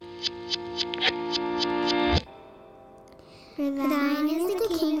For thine is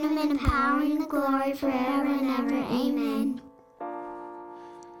the kingdom and the power and the glory forever and ever. Amen.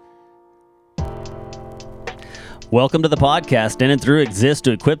 Welcome to the podcast. In and Through exists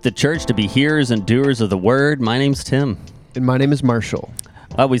to equip the church to be hearers and doers of the word. My name's Tim. And my name is Marshall.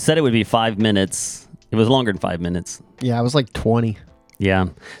 We said it would be 5 minutes. It was longer than 5 minutes. Yeah, it was like 20. Yeah.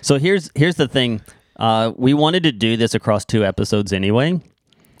 So here's the thing. We wanted to do this across 2 episodes anyway,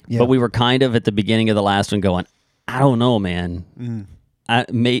 but we were kind of at the beginning of the last one going, I don't know, man.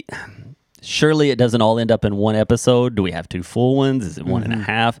 Surely it doesn't all end up in one episode. Do we have 2 full ones? Is it 1.5?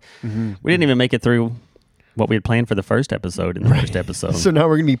 Mm-hmm. We didn't even make it through what we had planned for the first episode in the first episode. So now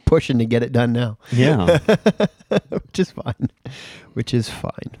we're going to be pushing to get it done now. Yeah. Which is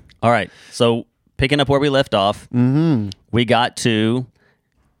fine. All right. So picking up where we left off, we got to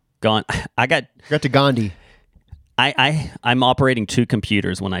Got to Gandhi. I'm operating 2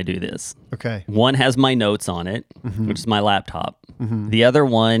 computers when I do this. Okay. One has my notes on it, which is my laptop. The other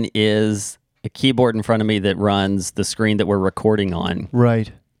one is a keyboard in front of me that runs the screen that we're recording on.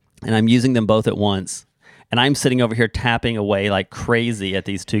 Right. And I'm using them both at once. And I'm sitting over here tapping away like crazy at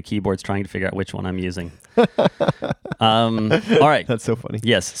these 2 keyboards trying to figure out which one I'm using. All right. That's so funny.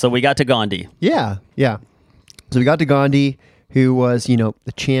 Yes. So we got to Gandhi. Yeah. So we got to Gandhi, who was, the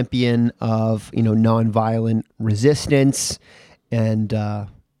champion of, nonviolent resistance and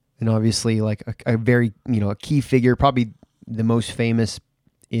obviously like a very, a key figure, probably the most famous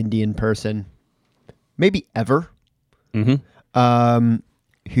Indian person maybe ever, who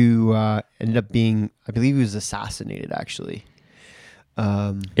ended up being, I believe he was assassinated actually.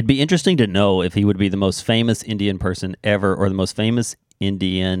 It'd be interesting to know if he would be the most famous Indian person ever or the most famous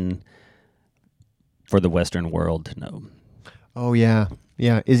Indian for the Western world to know. Oh, yeah.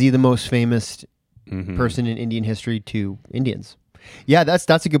 Yeah. Is he the most famous person in Indian history to Indians? Yeah,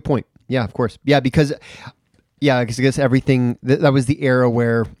 that's a good point. Yeah, of course. Yeah, because I guess everything, that was the era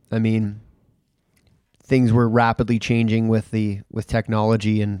where, things were rapidly changing with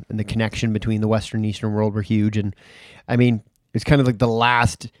technology and the connection between the Western and Eastern world were huge. And it's kind of like the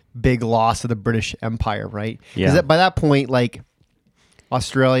last big loss of the British Empire, right? Yeah. Because by that point, like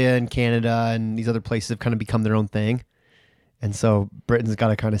Australia and Canada and these other places have kind of become their own thing. And so Britain's got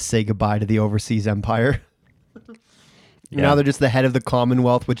to kind of say goodbye to the overseas empire. Yeah. Now they're just the head of the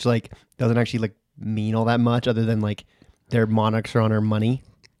Commonwealth, which like doesn't actually like mean all that much other than like their monarchs are on our money.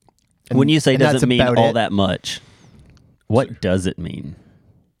 And, when you say doesn't mean all it, that much, what does it mean?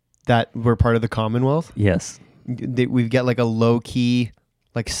 That we're part of the Commonwealth? Yes. We've got like a low-key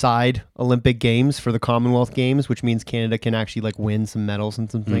like side Olympic Games for the Commonwealth Games, which means Canada can actually like win some medals and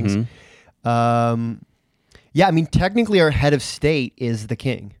some things. Yeah, technically our head of state is the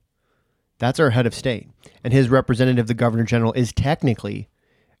king. That's our head of state. And his representative, the governor general, is technically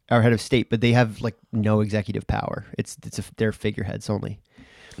our head of state, but they have like no executive power. They're figureheads only.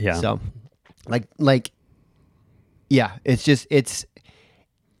 Yeah. So yeah, it's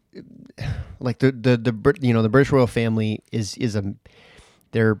like the British royal family is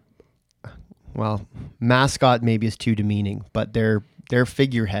their mascot maybe is too demeaning, but their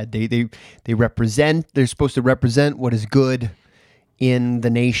figurehead. They represent. They're supposed to represent what is good in the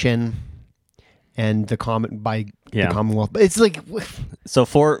nation and the Commonwealth. But it's like so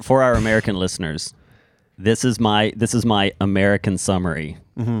for our American listeners, this is my American summary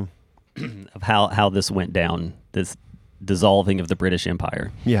of how this went down. This dissolving of the British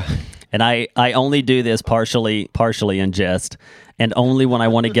Empire. Yeah. And I only do this partially in jest, and only when I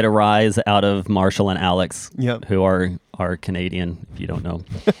want to get a rise out of Marshall and Alex, who are Canadian, if you don't know.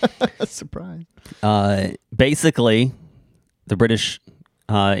 Surprise. Basically, the British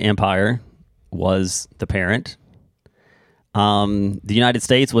Empire was the parent. The United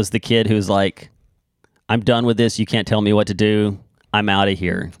States was the kid who's like, I'm done with this. You can't tell me what to do. I'm out of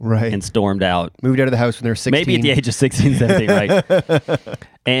here. Right. And stormed out. Moved out of the house when they were 16. Maybe at the age of 16, 17, right?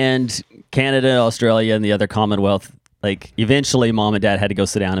 And Canada, Australia, and the other Commonwealth, like eventually mom and dad had to go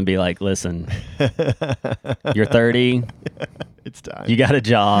sit down and be like, listen, you're 30. It's time. You got a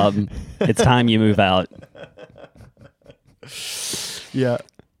job. It's time you move out. Yeah.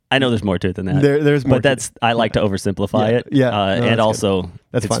 I know there's more to it than that. There's more. But I like to oversimplify it. Yeah. And also,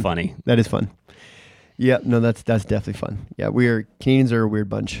 that's it's fun. funny. That is fun. Yeah, no, that's definitely fun. Yeah, Canadians are a weird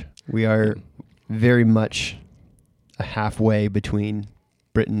bunch. We are very much a halfway between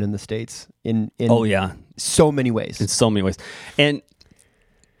Britain and the States in so many ways. In so many ways. And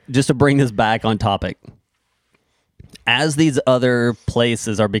just to bring this back on topic, as these other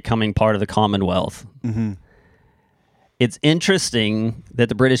places are becoming part of the Commonwealth, it's interesting that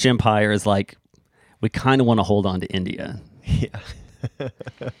the British Empire is like, we kind of want to hold on to India. Yeah.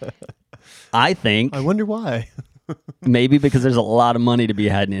 I think. I wonder why. Maybe because there's a lot of money to be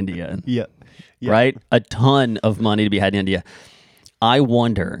had in India. Yeah. Right? A ton of money to be had in India. I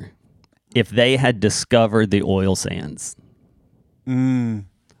wonder if they had discovered the oil sands,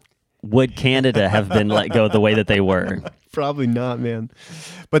 would Canada have been let go the way that they were? Probably not, man.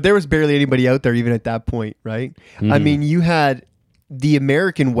 But there was barely anybody out there even at that point, right? I mean, you had the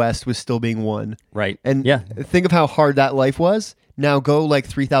American West was still being won. Right. And yeah. think of how hard that life was. Now go like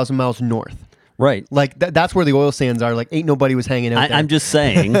 3,000 miles north. Right. Like that's where the oil sands are. Like ain't nobody was hanging out there. I'm just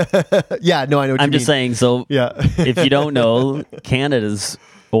saying. Yeah, no, I know what you mean. I'm just saying. So yeah. if you don't know, Canada's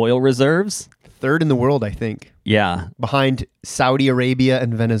oil reserves, third in the world, I think. Yeah. Behind Saudi Arabia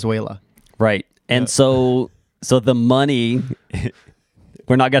and Venezuela. Right. And so the money,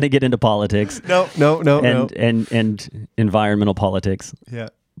 we're not going to get into politics. No. And environmental politics. Yeah.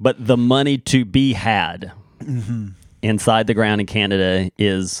 But the money to be had inside the ground in Canada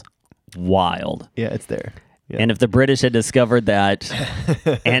is wild. Yeah, it's there. Yeah. And if the British had discovered that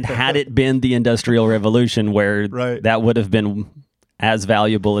and had it been the Industrial Revolution where that would have been as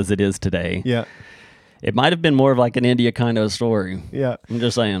valuable as it is today. Yeah. It might have been more of like an India kind of story. Yeah. I'm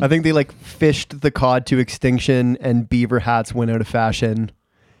just saying. I think they like fished the cod to extinction and beaver hats went out of fashion.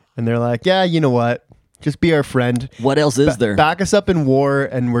 And they're like, yeah, you know what? Just be our friend. What else is there? Back us up in war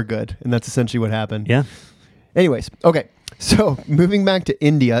and we're good. And that's essentially what happened. Yeah. Anyways, okay. So moving back to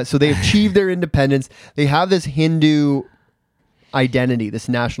India. So they achieved their independence. They have this Hindu identity, this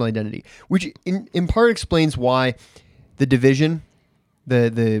national identity, which in part explains why the division,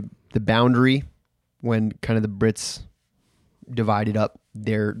 the boundary, when kind of the Brits divided up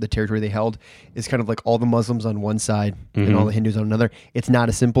the territory they held, is kind of like all the Muslims on one side and all the Hindus on another. It's not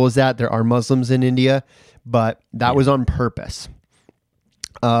as simple as that. There are Muslims in India, but that was on purpose.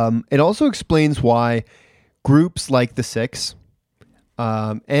 It also explains why groups like the Sikhs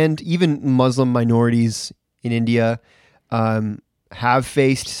and even Muslim minorities in India have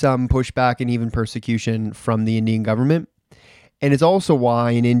faced some pushback and even persecution from the Indian government. And it's also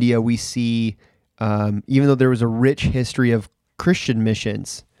why in India we see, even though there was a rich history of Christian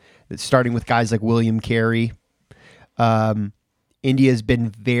missions, starting with guys like William Carey, India has been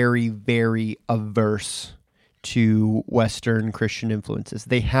very, very averse to Western Christian influences.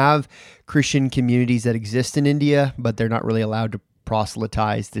 They have Christian communities that exist in India, but they're not really allowed to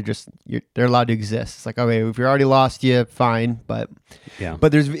proselytize. They're allowed to exist. It's like, okay, if you're already lost, fine. But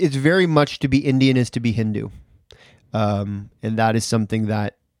it's very much to be Indian is to be Hindu. And that is something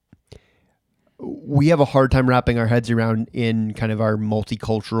that we have a hard time wrapping our heads around in kind of our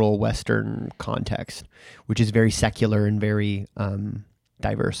multicultural Western context, which is very secular and very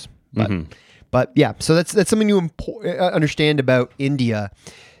diverse. But yeah, so that's something to understand about India.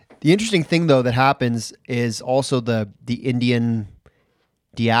 The interesting thing, though, that happens is also the Indian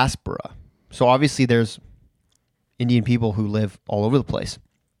diaspora. So obviously there's Indian people who live all over the place,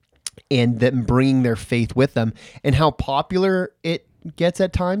 and them bringing their faith with them, and how popular it gets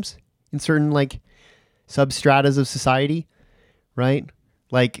at times in certain like substratas of society, right?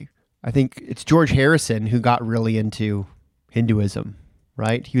 Like I think it's George Harrison who got really into Hinduism,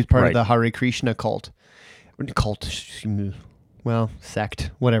 right? He was part of the Hare Krishna cult, well,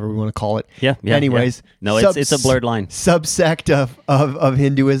 sect, whatever we want to call it. Yeah. Anyways, no, it's a blurred line. Subsect of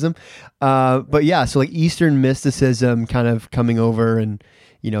Hinduism, but yeah, so like Eastern mysticism kind of coming over, and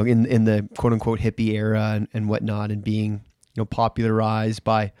in the quote unquote hippie era and whatnot, and being popularized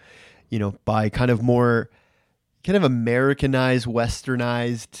by kind of more kind of Americanized,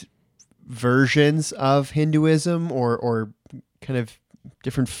 westernized versions of Hinduism or kind of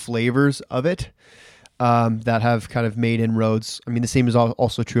different flavors of it that have kind of made inroads. I mean, the same is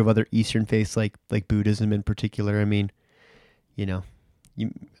also true of other Eastern faiths like Buddhism in particular. I mean,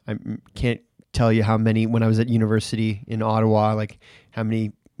 I can't tell you how many, when I was at university in Ottawa, like how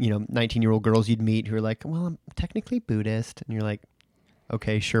many 19-year-old girls you'd meet who are like, well, I'm technically Buddhist, and you're like,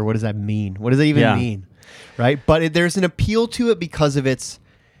 okay, sure. What does that mean? What does that even mean? Right. But there's an appeal to it because of its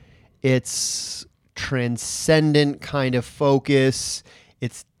transcendent kind of focus.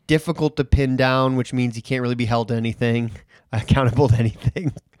 It's difficult to pin down, which means you can't really be held to anything, accountable to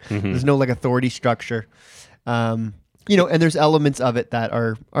anything. There's no like authority structure. And there's elements of it that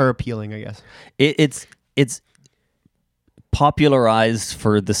are appealing, I guess. It's popularized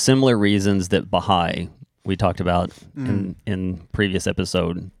for the similar reasons that Baha'i, we talked about in previous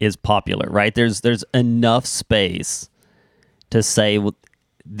episode, is popular, right? There's enough space to say, well,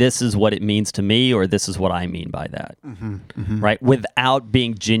 this is what it means to me, or this is what I mean by that, right? Without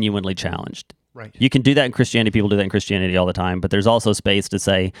being genuinely challenged. Right. You can do that in Christianity. People do that in Christianity all the time, but there's also space to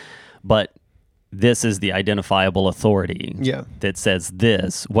say, but this is the identifiable authority Yeah. that says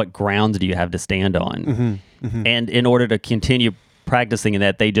this. What grounds do you have to stand on? And in order to continue practicing in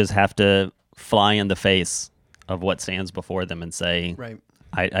that, they just have to fly in the face of what stands before them and say, Right.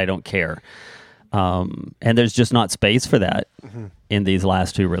 I don't care. And there's just not space for that in these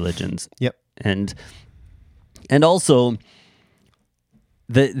last two religions. Yep. And also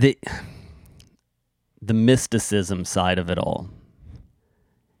the mysticism side of it all.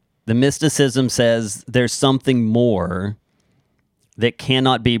 The mysticism says there's something more that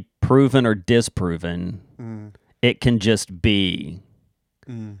cannot be proven or disproven. It can just be.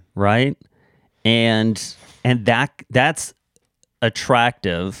 Right? And that's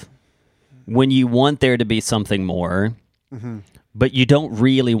attractive when you want there to be something more, but you don't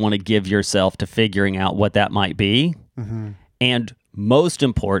really want to give yourself to figuring out what that might be. And most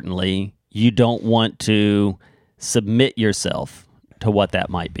importantly, you don't want to submit yourself to what that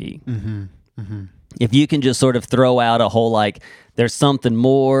might be. If you can just sort of throw out a whole, like, there's something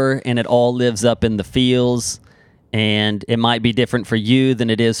more and it all lives up in the feels and it might be different for you than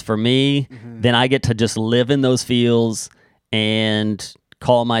it is for me, then I get to just live in those feels and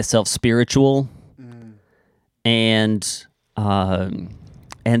call myself spiritual. And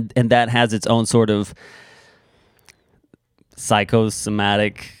that has its own sort of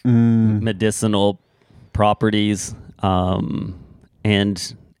psychosomatic medicinal properties. And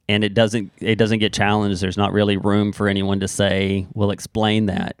it doesn't get challenged. There's not really room for anyone to say, "Well, explain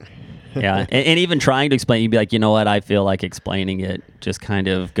that." Yeah, and even trying to explain, you'd be like, you know what? I feel like explaining it just kind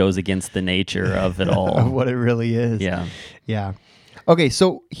of goes against the nature of it all. Of what it really is. Yeah. Yeah. Okay,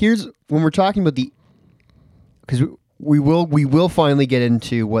 so here's when we're talking about because we will finally get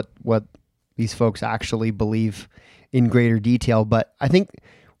into what these folks actually believe in greater detail, but I think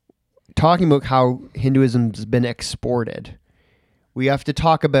talking about how Hinduism's been exported, we have to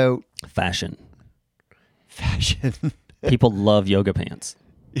talk about Fashion. fashion. People love yoga pants.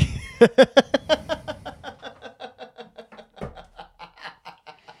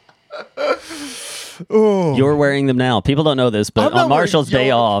 Oh, You're wearing them now. People don't know this, but I'm not on Marshall's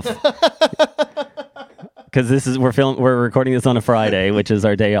day wearing off, because we're recording this on a Friday, which is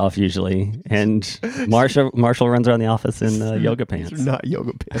our day off usually, and Marshall runs around the office in yoga pants. they're not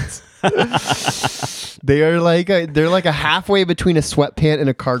yoga pants. They're like a halfway between a sweatpant and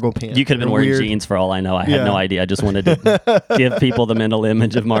a cargo pant. You could have been They're wearing weird. jeans for all I know. I had Yeah. no idea. I just wanted to give people the mental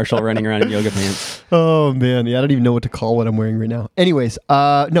image of Marshall running around in yoga pants. Oh man, yeah, I don't even know what to call what I'm wearing right now. Anyways,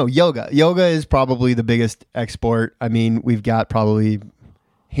 no, yoga. Yoga is probably the biggest export. I mean, we've got probably a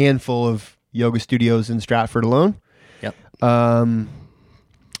handful of yoga studios in Stratford alone. Yep.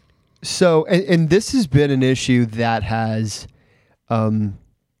 So, and this has been an issue that has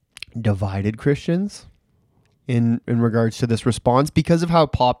divided Christians in regards to this response because of how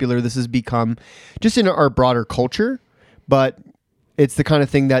popular this has become just in our broader culture. But it's the kind of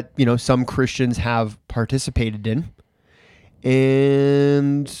thing that, you know, some Christians have participated in.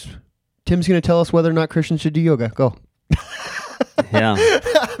 And Tim's going to tell us whether or not Christians should do yoga. Go. Yeah.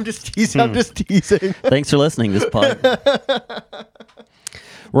 I'm just teasing. Thanks for listening. This pod.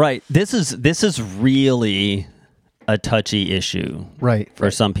 Right. This is really a touchy issue, Right.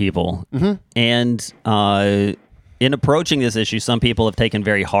 for some people. And in approaching this issue, some people have taken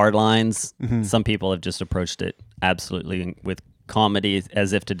very hard lines. Some people have just approached it absolutely with comedy,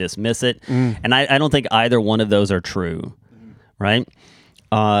 as if to dismiss it. And I don't think either one of those are true. Right.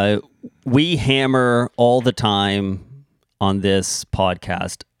 We hammer all the time on this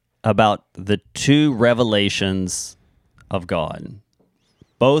podcast about the two revelations of God.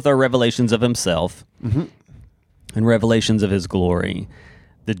 Both are revelations of himself and revelations of his glory.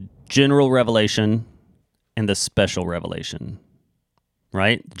 The general revelation and the special revelation,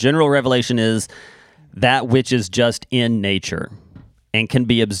 right? General revelation is that which is just in nature and can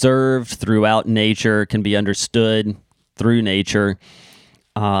be observed throughout nature, can be understood through nature,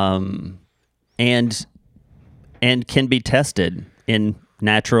 and can be tested in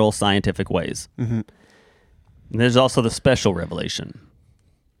natural scientific ways. And there's also the special revelation.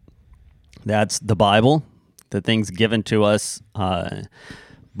 That's the Bible, the things given to us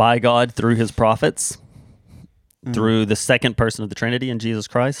by God through his prophets, through the second person of the Trinity in Jesus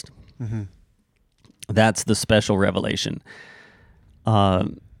Christ. That's the special revelation.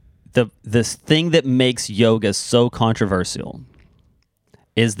 This thing that makes yoga so controversial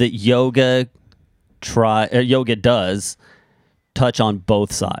is that yoga does touch on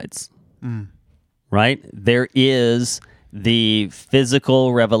both sides, right? There is the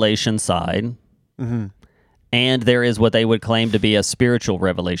physical revelation side, and there is what they would claim to be a spiritual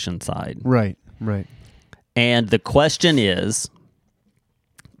revelation side. Right. And the question is,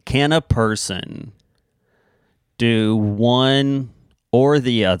 can a person do one or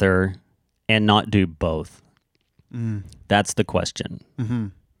the other and not do both? That's the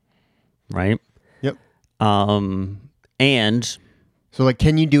question. Right? Yep. And So, like,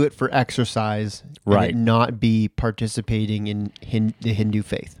 can you do it for exercise and Right. it not be participating in the Hindu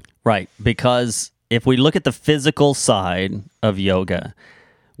faith? right, because if we look at the physical side of yoga,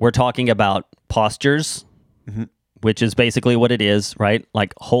 we're talking about postures, which is basically what it is, right?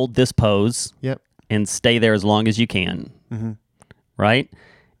 Like hold this pose Yep. and stay there as long as you can, right?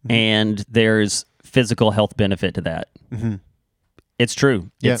 And there's physical health benefit to that. It's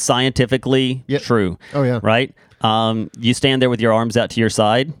true. Yeah. It's scientifically Yep. true. Oh, yeah. Right? You stand there with your arms out to your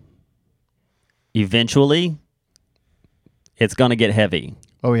side. Eventually, it's going to get heavy,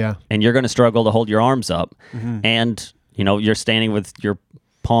 Oh, yeah. and you're going to struggle to hold your arms up. And you're standing with your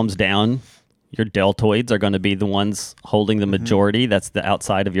palms down. Your deltoids are going to be the ones holding the majority. That's the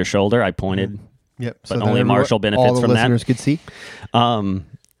outside of your shoulder. I pointed, Yep. but that only Marshall benefits all the from that. listeners could see.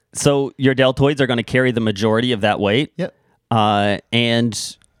 So your deltoids are going to carry the majority of that weight. Yep.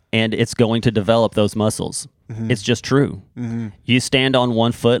 And it's going to develop those muscles. It's just true. You stand on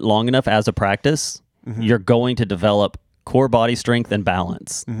one foot long enough as a practice, you're going to develop core body strength and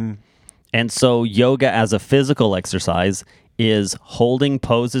balance. And so yoga as a physical exercise is holding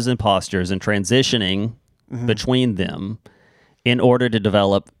poses and postures and transitioning between them in order to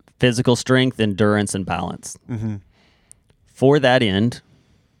develop physical strength, endurance, and balance. For that end,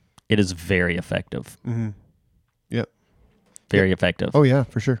 it is very effective. Yep. Very effective. Oh, yeah,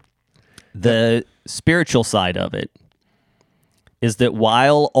 for sure. The spiritual side of it is that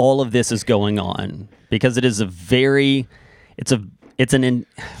while all of this is going on, because it is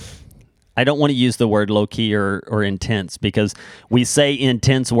I don't want to use the word low key or intense, because we say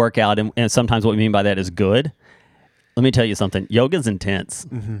intense workout and sometimes what we mean by that is good. Let me tell you something. Yoga's intense.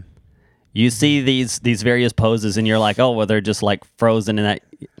 You see these various poses and you're like, oh, well, they're just like frozen in that.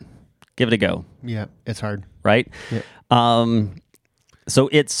 Give it a go. Yeah, it's hard. Right? Yeah. So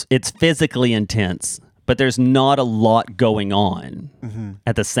it's physically intense, but there's not a lot going on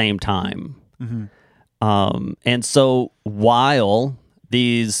at the same time. And so while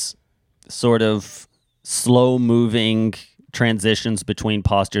these sort of slow-moving transitions between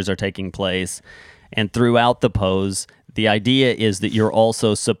postures are taking place, and throughout the pose, the idea is that you're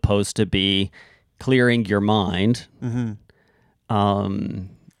also supposed to be clearing your mind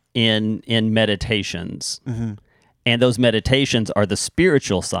in meditations. And those meditations are the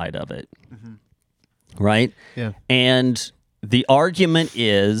spiritual side of it, right? Yeah. And the argument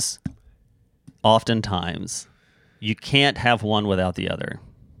is oftentimes you can't have one without the other.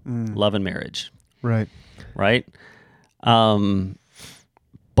 Love and marriage, Right. right?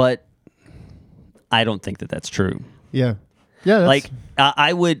 But I don't think that that's true. Yeah. Yeah. That's, Like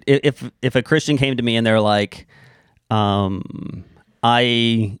I would, if a Christian came to me and they're like, I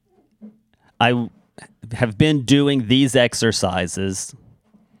have been doing these exercises.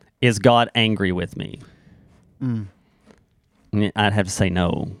 Is God angry with me? I'd have to say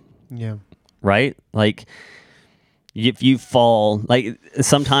no. yeah. Right? Like, if you fall, like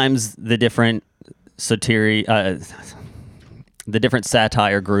sometimes the different satire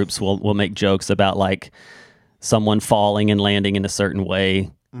groups will make jokes about like someone falling and landing in a certain way,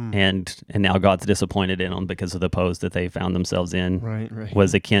 and now God's disappointed in them because of the pose that they found themselves in. Right.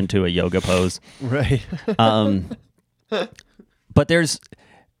 Was akin to a yoga pose. Right. But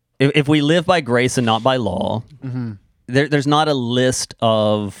if we live by grace and not by law, there's not a list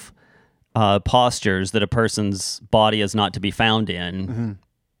of postures that a person's body is not to be found in,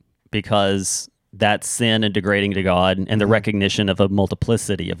 because that's sin and degrading to God and the recognition of a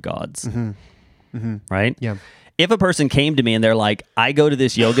multiplicity of gods. Right? Yeah. If a person came to me and they're like, I go to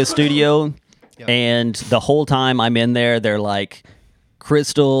this yoga studio and the whole time I'm in there, they're like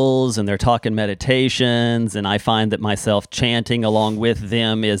crystals and they're talking meditations, and I find that myself chanting along with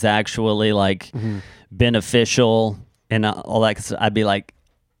them is actually like beneficial and all that, I'd be like,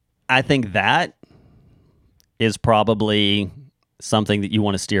 I think that is probably something that you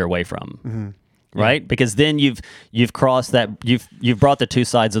want to steer away from, right? Because then you've crossed that, you've brought the two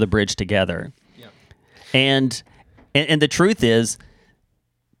sides of the bridge together. And the truth is,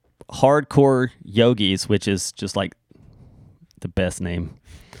 hardcore yogis, which is just like the best name,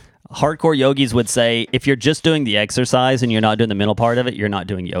 hardcore yogis would say, if you're just doing the exercise and you're not doing the mental part of it, you're not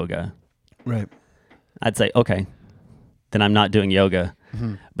doing yoga. Right. I'd say, okay, then I'm not doing yoga.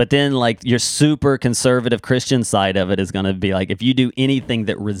 But then like your super conservative Christian side of it is going to be like, if you do anything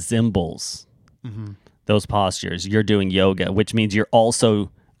that resembles those postures, you're doing yoga, which means you're also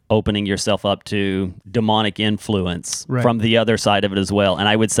opening yourself up to demonic influence Right. from the other side of it as well. And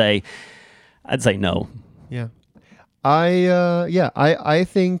I'd say no. Yeah. I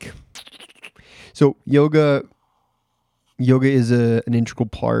think so. Yoga is an integral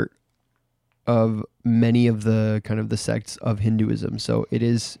part of many of the kind of the sects of Hinduism. So it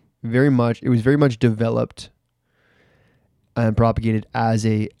was very much developed and propagated as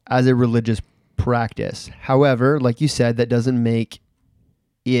a religious practice. However, like you said, that doesn't make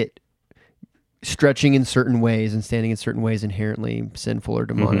it stretching in certain ways and standing in certain ways inherently sinful or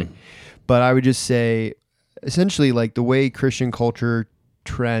demonic. But I would just say, essentially, like the way Christian culture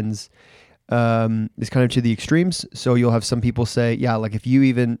trends is kind of to the extremes. So you'll have some people say, yeah, like if you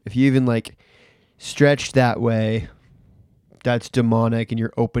even like stretch that way, that's demonic, and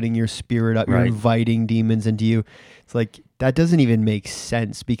you're opening your spirit up, you're Right. inviting demons into you. It's like that doesn't even make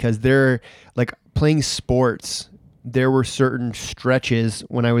sense, because they're like playing sports. There were certain stretches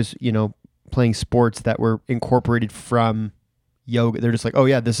when I was, playing sports that were incorporated from yoga. They're just like, oh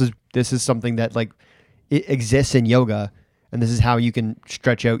yeah, this is something that like it exists in yoga, and this is how you can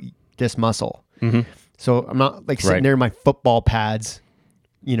stretch out this muscle. So I'm not like sitting Right. there in my football pads,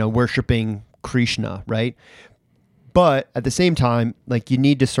 worshiping Krishna, right? But at the same time, like you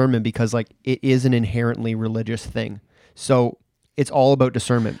need discernment, because like it is an inherently religious thing. So it's all about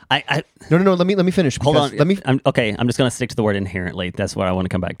discernment. No. Let me finish. Hold on. because- I'm just going to stick to the word inherently. That's what I want to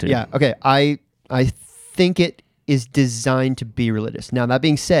come back to. Yeah. Okay. I think it is designed to be religious. Now, that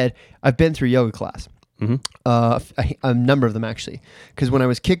being said, I've been through yoga class, a number of them actually, because when I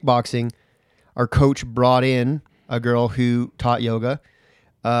was kickboxing, our coach brought in a girl who taught yoga,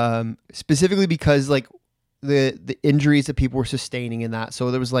 specifically because like the injuries that people were sustaining in that. So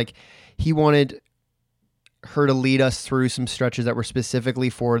there was like, he wanted her to lead us through some stretches that were specifically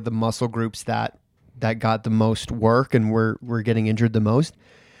for the muscle groups that got the most work and were getting injured the most.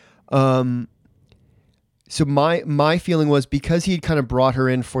 So my feeling was, because he had kind of brought her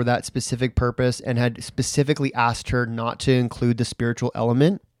in for that specific purpose and had specifically asked her not to include the spiritual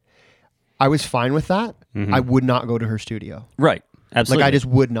element, I was fine with that. I would not go to her studio. Right. Absolutely. Like I just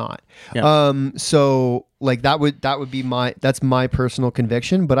would not. Yeah. So like that would be that's my personal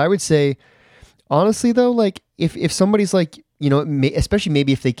conviction. But I would say, honestly though, like if somebody's like, especially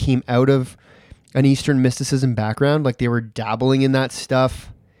maybe if they came out of an Eastern mysticism background, like they were dabbling in that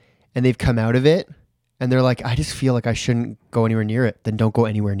stuff and they've come out of it and they're like, I just feel like I shouldn't go anywhere near it, then don't go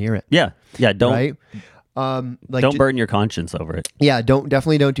anywhere near it. Yeah. Don't Right? Like don't burden your conscience over it. yeah,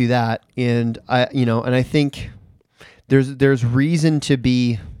 definitely don't do that. And I think there's reason to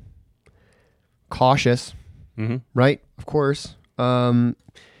be cautious, right? Of course.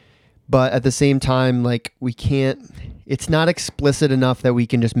 But at the same time, like it's not explicit enough that we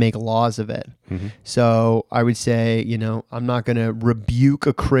can just make laws of it. So I would say, I'm not going to rebuke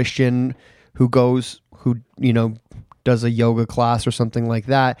a Christian who does a yoga class or something like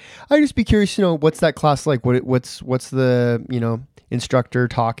that. I'd just be curious, what's that class like? What's the, instructor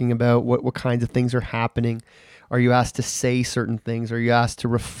talking about? What kinds of things are happening? Are you asked to say certain things? Are you asked to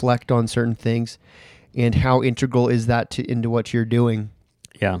reflect on certain things? And how integral is that into what you're doing?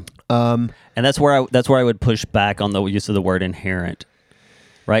 Yeah. And that's where I would push back on the use of the word inherent.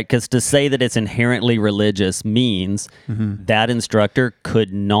 Right? Because to say that it's inherently religious means that instructor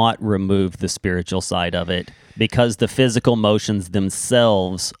could not remove the spiritual side of it, because the physical motions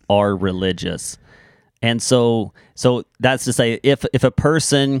themselves are religious. And so that's to say, if a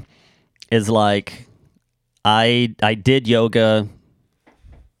person is like, I did yoga,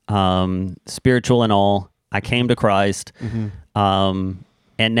 spiritual and all, I came to Christ,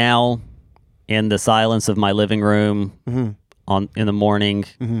 and now in the silence of my living room, in the morning,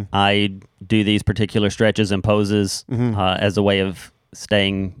 I do these particular stretches and poses as a way of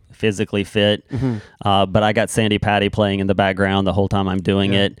staying physically fit. But I got Sandy Patty playing in the background the whole time I'm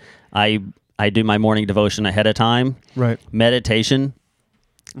doing it. I do my morning devotion ahead of time. Right. Meditation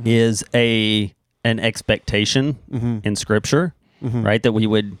is an expectation in Scripture, right? That we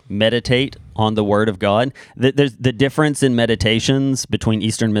would meditate on the Word of God. There's the difference in meditations between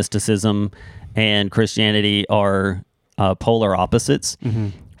Eastern mysticism and Christianity are polar opposites.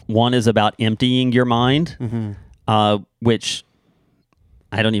 One is about emptying your mind, which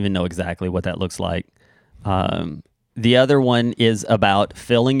I don't even know exactly what that looks like. The other one is about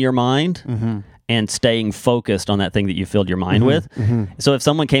filling your mind and staying focused on that thing that you filled your mind with. So if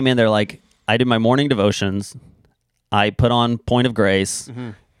someone came in, they're like, I do my morning devotions, I put on Point of Grace,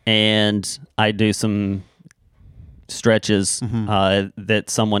 and I do some stretches that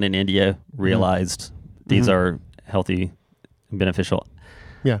someone in India realized these are healthy and beneficial.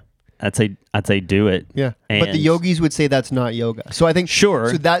 Yeah. I'd say do it. Yeah. But the And- yogis would say that's not yoga. So I think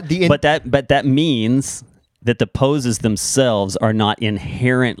Sure. So that but that means that the poses themselves are not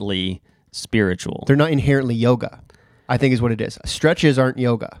inherently spiritual. they're not inherently yoga, I think is what it is. Stretches aren't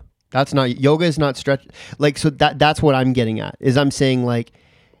yoga. That's not yoga. Is not stretch. Like, so that's what I'm getting at. Is I'm saying like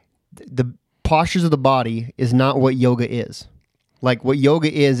the postures of the body is not what yoga is. Like what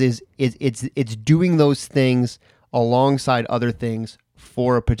yoga is it's doing those things alongside other things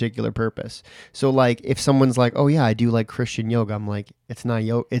for a particular purpose. So like if someone's like, oh yeah, I do like Christian yoga, I'm like, it's not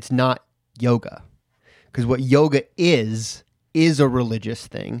yoga. Because what yoga is a religious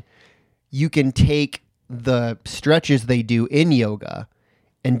thing. You can take the stretches they do in yoga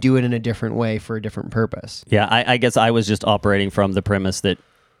and do it in a different way for a different purpose. Yeah, I guess I was just operating from the premise that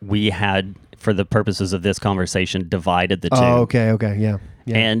we had, for the purposes of this conversation, divided the two. Oh, okay, yeah.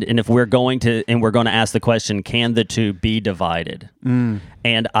 And if we're going to ask the question, can the two be divided?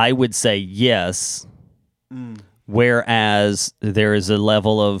 And I would say yes. Whereas there is a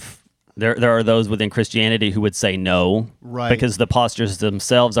level of there are those within Christianity who would say no, Right. because the postures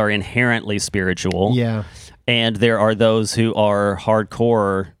themselves are inherently spiritual. Yeah. And there are those who are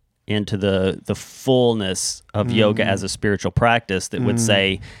hardcore into the fullness of yoga as a spiritual practice that would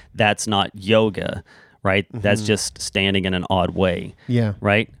say that's not yoga, right? That's just standing in an odd way. Yeah.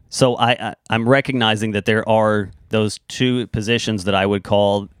 Right? So I'm recognizing that there are those two positions that I would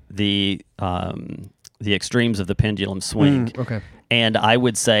call the extremes of the pendulum swing. Okay. And I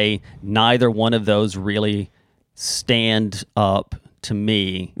would say neither one of those really stand up to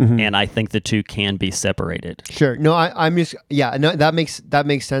me, and I think the two can be separated. Sure. No, I'm just no, that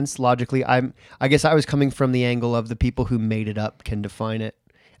makes sense logically. I guess I was coming from the angle of the people who made it up can define it.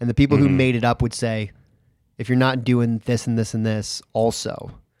 And the people who made it up would say, if you're not doing this and this and this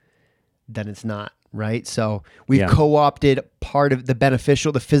also, then it's not, right? So we've co-opted part of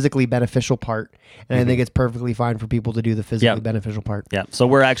the physically beneficial part, and I think it's perfectly fine for people to do the physically beneficial part. Yeah. So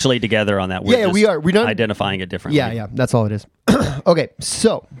we're actually together on that. We're Yeah, just we are. We're not identifying it differently. Yeah, that's all it is. Okay,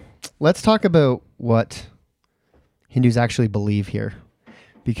 so let's talk about what Hindus actually believe here,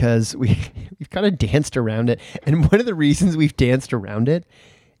 because we've kind of danced around it. And one of the reasons we've danced around it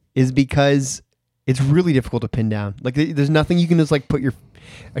is because it's really difficult to pin down. Like there's nothing you can just like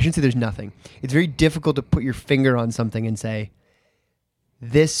I shouldn't say there's nothing. It's very difficult to put your finger on something and say,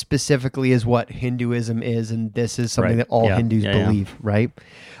 this specifically is what Hinduism is, and this is something that all Hindus believe, right?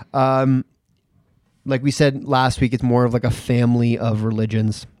 Like we said last week, it's more of like a family of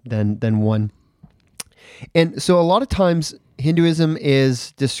religions than one. And so a lot of times Hinduism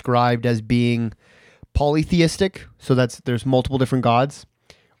is described as being polytheistic, so there's multiple different gods,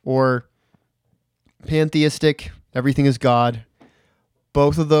 or pantheistic, everything is God.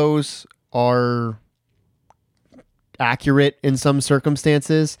 Both of those are accurate in some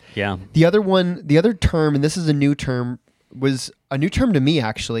circumstances. Yeah. The other term, and this is a new term, was a new term to me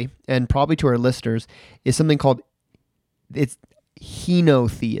actually, and probably to our listeners, is something called, it's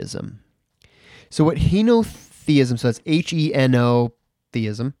henotheism. So what henotheism, so that's Heno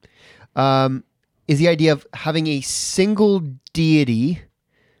theism, is the idea of having a single deity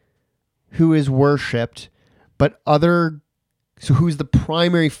who is worshipped, but who's the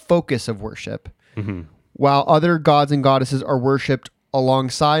primary focus of worship, while other gods and goddesses are worshipped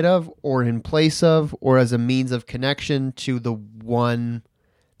alongside of, or in place of, or as a means of connection to the one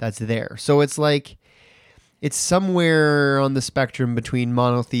that's there. So it's like, it's somewhere on the spectrum between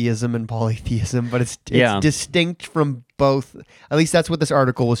monotheism and polytheism, but it's distinct from both. At least that's what this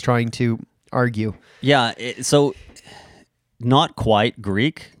article was trying to argue. Yeah. So not quite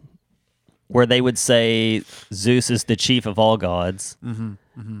Greek, where they would say Zeus is the chief of all gods.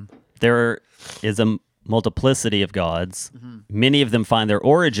 There is a multiplicity of gods. Many of them find their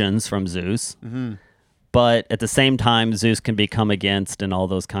origins from Zeus, but at the same time, Zeus can be come against and all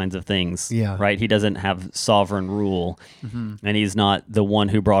those kinds of things. Yeah. Right? He doesn't have sovereign rule, and he's not the one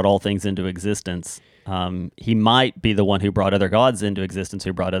who brought all things into existence. He might be the one who brought other gods into existence,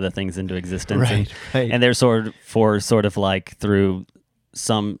 who brought other things into existence. Right. And they're sort of like through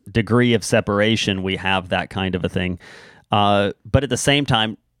some degree of separation, we have that kind of a thing. But at the same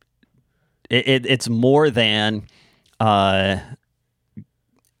time, it's more than a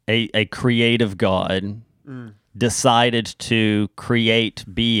creative God decided to create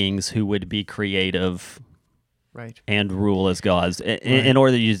beings who would be creative, Right. and rule as gods. In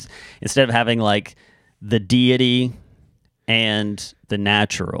order to use, instead of having like the deity and the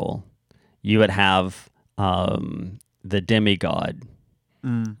natural, you would have the demigod.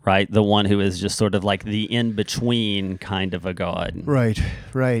 Right? The one who is just sort of like the in-between kind of a god. Right.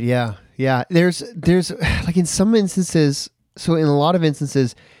 Yeah. There's like in some instances, so in a lot of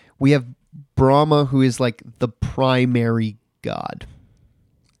instances, we have Brahma, who is like the primary god,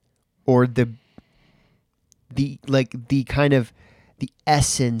 or the kind of the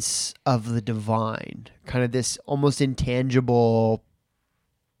essence of the divine, kind of this almost intangible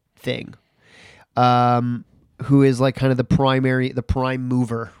thing, who is like kind of the prime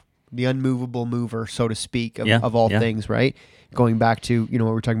mover, the unmovable mover, so to speak, of all things, right? Going back to, what we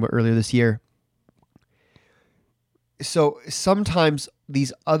were talking about earlier this year. So sometimes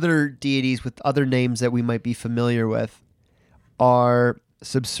these other deities with other names that we might be familiar with are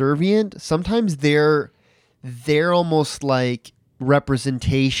subservient. Sometimes they're almost like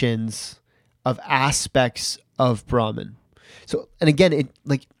representations of aspects of Brahman. So, and again,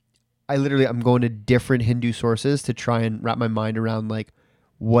 I'm going to different Hindu sources to try and wrap my mind around like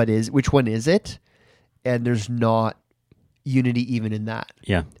which one is it? And there's not unity even in that.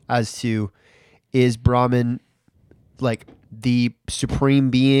 Yeah. As to, is Brahman like the supreme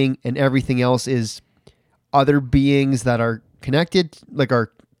being and everything else is other beings that are connected,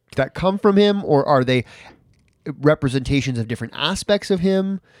 that come from him, or are they representations of different aspects of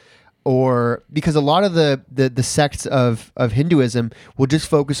him? Or because a lot of the sects of Hinduism will just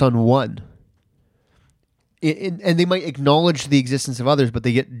focus on one. And they might acknowledge the existence of others, but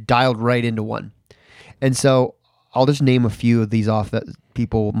they get dialed right into one. And so I'll just name a few of these off that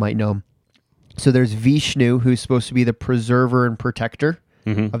people might know. So there's Vishnu, who's supposed to be the preserver and protector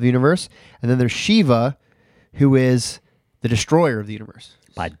of the universe. And then there's Shiva, who is the destroyer of the universe.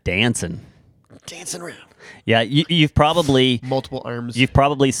 By dancing around. Yeah, you've probably... multiple arms. You've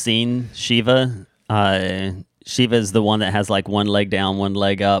probably seen Shiva. Shiva is the one that has like one leg down, one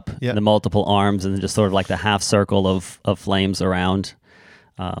leg up, the multiple arms, and just sort of like the half circle of flames around.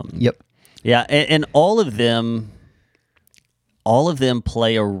 Yep. Yeah, and all of them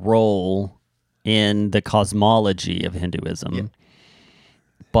play a role in the cosmology of Hinduism,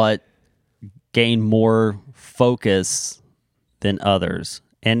 but gain more focus than others.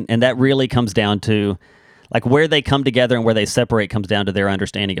 And that really comes down to like where they come together and where they separate comes down to their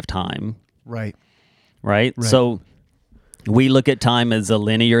understanding of time. Right. So we look at time as a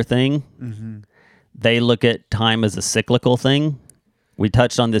linear thing. Mm-hmm. They look at time as a cyclical thing. We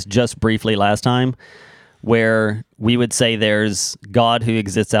touched on this just briefly last time, where we would say there's God who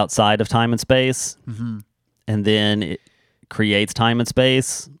exists outside of time and space, and then it creates time and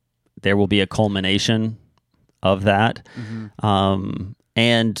space. There will be a culmination of that.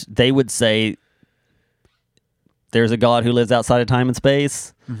 And they would say there's a God who lives outside of time and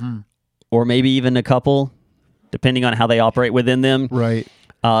space, or maybe even a couple, depending on how they operate within them. Right.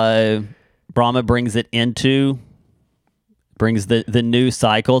 Brahma brings the new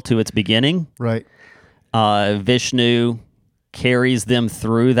cycle to its beginning. Right. Vishnu carries them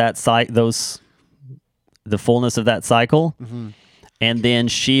through that the fullness of that cycle, and then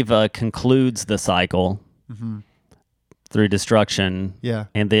Shiva concludes the cycle through destruction,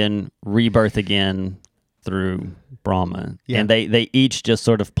 and then rebirth again through Brahma. And they each just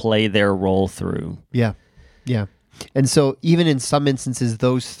sort of play their role through. Yeah. And so even in some instances,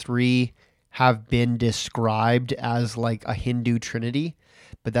 those three have been described as like a Hindu trinity,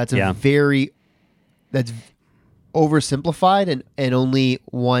 but that's that's oversimplified, and only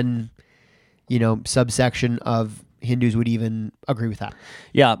one, subsection of Hindus would even agree with that.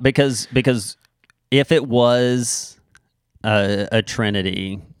 Yeah, because if it was a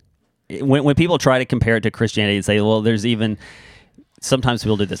trinity, when people try to compare it to Christianity and say, well, there's even... Sometimes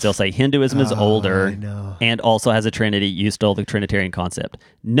people do this. They'll say Hinduism is older and also has a trinity. You stole the Trinitarian concept.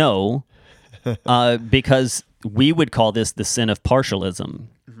 No, because we would call this the sin of partialism,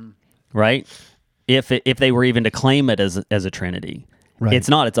 right? If they were even to claim it as a trinity. Right. It's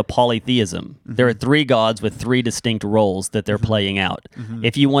not. It's a polytheism. There are three gods with three distinct roles that they're playing out.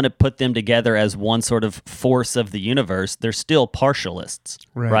 If you want to put them together as one sort of force of the universe, they're still partialists,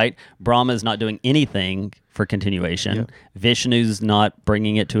 right? Brahma's not doing anything for continuation. Vishnu's not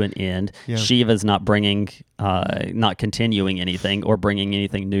bringing it to an end. Shiva's not not continuing anything or bringing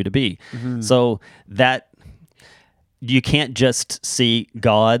anything new to be. So that... You can't just see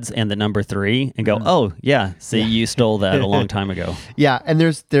gods and the number 3 and go, oh, yeah, see, you stole that a long time ago. Yeah, and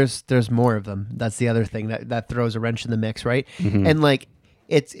there's more of them. That's the other thing that throws a wrench in the mix, right? And like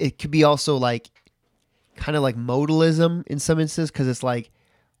it could be also like kind of like modalism in some instances, because it's like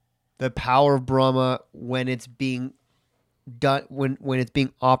the power of Brahma when it's being done, when it's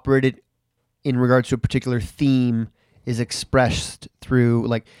being operated in regards to a particular theme, is expressed through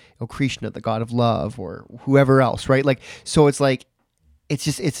like Krishna, the god of love, or whoever else, right? Like, so it's like,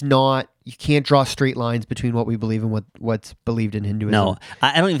 it's not, you can't draw straight lines between what we believe and what's believed in Hinduism. No,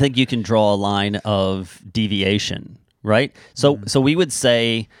 I don't even think you can draw a line of deviation, right? So we would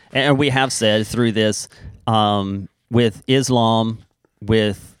say, and we have said through this, with Islam,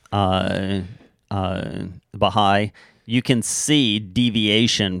 with Baha'i, you can see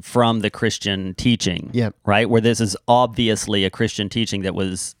deviation from the Christian teaching, Yeah. right? Where this is obviously a Christian teaching that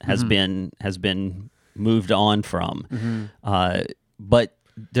has been moved on from, but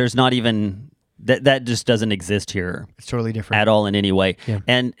there's not even that just doesn't exist here. It's totally different at all in any way. Yeah.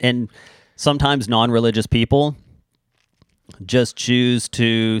 And sometimes non-religious people just choose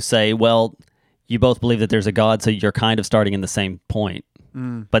to say, well, you both believe that there's a God, so you're kind of starting in the same point.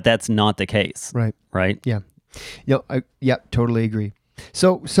 But that's not the case. Right. Right? Yeah. Totally agree.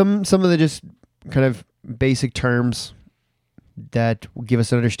 So some of the just kind of basic terms that will give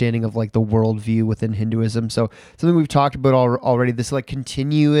us an understanding of like the worldview within Hinduism. So something we've talked about already, this like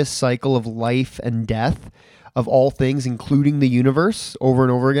continuous cycle of life and death of all things, including the universe over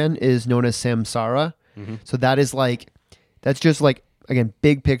and over again, is known as samsara. So that is like, that's just like, again,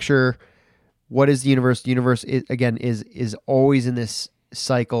 big picture. What is the universe? The universe is, again, is always in this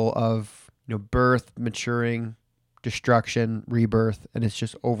cycle of, you know, birth, maturing, destruction, rebirth, and it's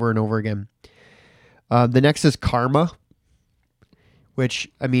just over and over again. The next is karma,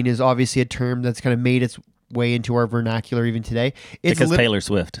 which, I mean, is obviously a term that's kind of made its way into our vernacular even today. It's because Taylor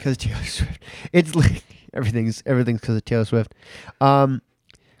Swift. Because Taylor Swift. It's everything's because of Taylor Swift.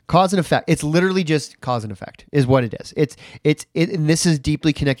 Cause and effect. It's literally just cause and effect is what it is. And this is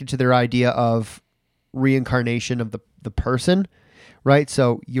deeply connected to their idea of reincarnation of the person, right?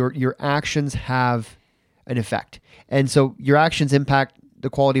 So your actions have an effect. And so your actions impact the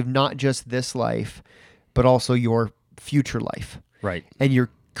quality of not just this life, but also your future life. Right. And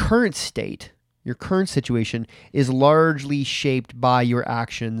your current state, your current situation is largely shaped by your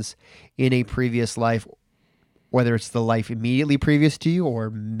actions in a previous life, whether it's the life immediately previous to you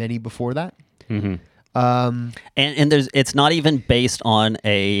or many before that. And it's not even based on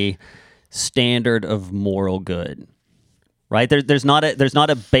a standard of moral good, right? There's not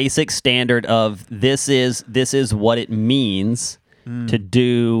a basic standard of this is what it means to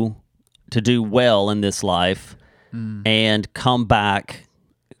do well in this life and come back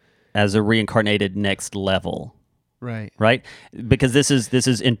as a reincarnated next level. Right? Because this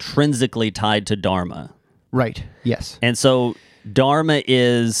is intrinsically tied to dharma. Right. Yes. And so dharma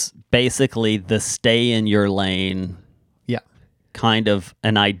is basically the stay in your lane. Yeah. Kind of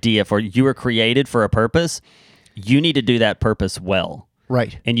an idea for you were created for a purpose. You need to do that purpose well.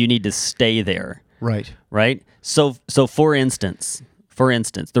 Right. And you need to stay there. Right. Right? So for instance,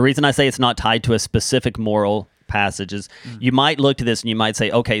 the reason I say it's not tied to a specific moral passage is you might look to this and you might say,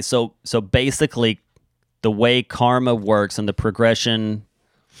 okay, so basically the way karma works and the progression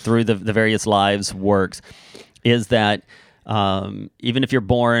through the various lives works is that even if you're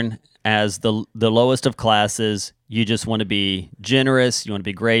born as the lowest of classes, you just want to be generous, you want to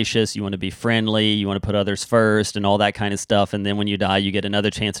be gracious, you want to be friendly, you want to put others first and all that kind of stuff. And then when you die, you get another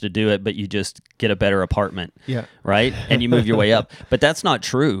chance to do it, but you just get a better apartment. Yeah. Right? And you move your way up. But that's not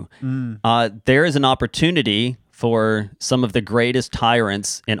true. There is an opportunity for some of the greatest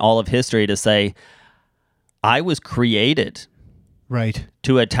tyrants in all of history to say, I was created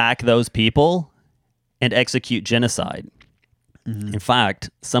to attack those people and execute genocide. In fact,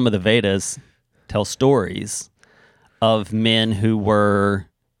 some of the Vedas tell stories of men who were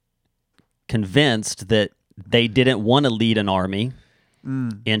convinced that they didn't want to lead an army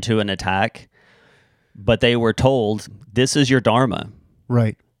into an attack, but they were told, this is your dharma.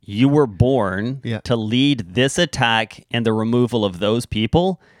 Right. You were born to lead this attack and the removal of those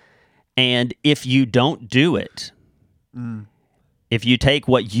people. And if you don't do it, if you take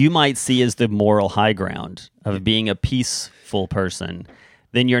what you might see as the moral high ground of being a peaceful person,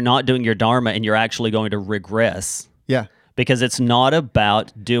 then you're not doing your dharma and you're actually going to regress. Yeah. Because it's not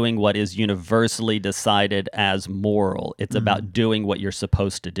about doing what is universally decided as moral. It's about doing what you're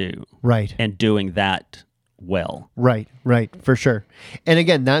supposed to do. Right. And doing that well. Right. For sure. And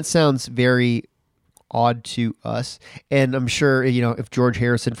again, that sounds very odd to us. And I'm sure, you know, if George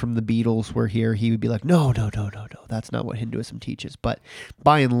Harrison from the Beatles were here, he would be like, no, that's not what Hinduism teaches. But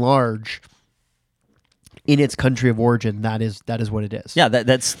by and large, in its country of origin, that is what it is. Yeah,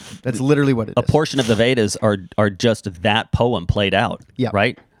 that's literally what it is. A portion of the Vedas are just that poem played out. Yeah.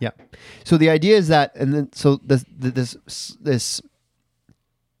 Right? Yeah. So the idea is that, and then so this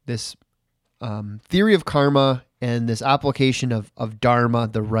theory of karma and this application of dharma,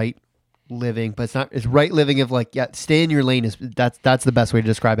 the right living, but it's right living of like, stay in your lane that's the best way to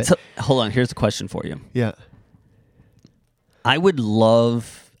describe it. So, hold on, here's a question for you. Yeah. I would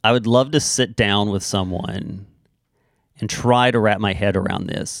love to sit down with someone and try to wrap my head around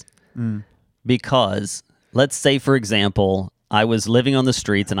this because let's say, for example, I was living on the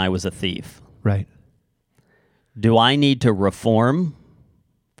streets and I was a thief. Right. Do I need to reform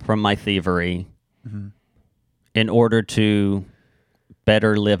from my thievery in order to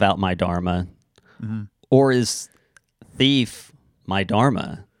better live out my dharma? Or is thief my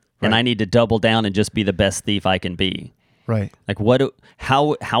dharma? And Right. I need to double down and just be the best thief I can be. Right. Like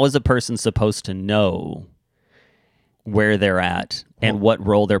how is a person supposed to know where they're at and what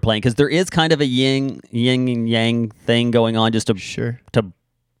role they're playing? Because there is kind of a yin and yang thing going on, just to Sure.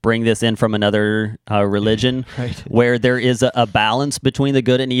 bring this in from another religion, Right. where there is a balance between the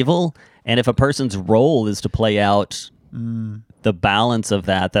good and evil. And if a person's role is to play out the balance of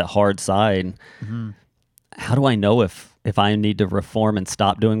that hard side, how do I know if I need to reform and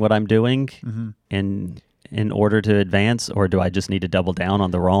stop doing what I'm doing in order to advance, or do I just need to double down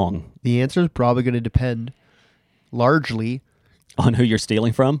on the wrong? The answer is probably going to depend largely On who you're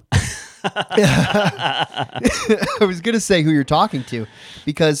stealing from? I was going to say who you're talking to,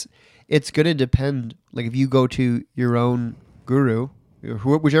 because it's going to depend. Like if you go to your own guru,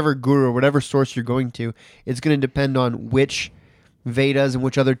 whichever guru or whatever source you're going to, it's going to depend on which Vedas and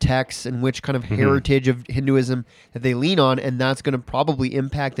which other texts and which kind of heritage of Hinduism that they lean on, and that's going to probably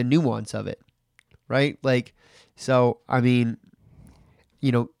impact the nuance of it, right? Like, so, I mean,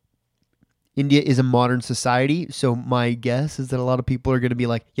 India is a modern society, so my guess is that a lot of people are going to be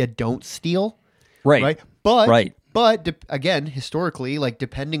like, yeah, don't steal. Right. But again, historically, like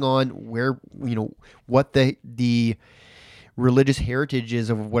depending on where, what the religious heritage is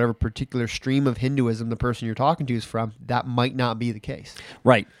of whatever particular stream of Hinduism the person you're talking to is from, that might not be the case.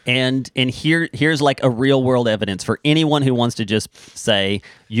 Right. And here's like a real world evidence for anyone who wants to just say,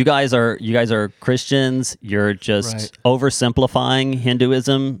 you guys are Christians, you're just oversimplifying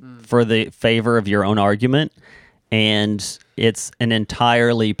Hinduism for the favor of your own argument. And it's an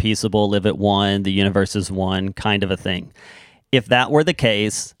entirely peaceable, live at one, the universe is one kind of a thing. If that were the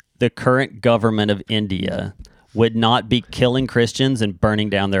case, the current government of India would not be killing Christians and burning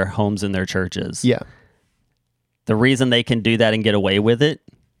down their homes and their churches. Yeah. The reason they can do that and get away with it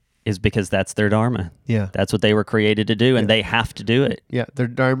is because that's their dharma. Yeah. That's what they were created to do, and they have to do it. Yeah. Their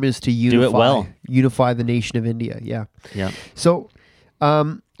dharma is to unify the nation of India. Yeah. Yeah. So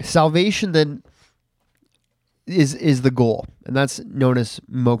salvation then is the goal, and that's known as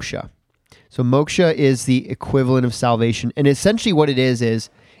moksha. So moksha is the equivalent of salvation, and essentially what it is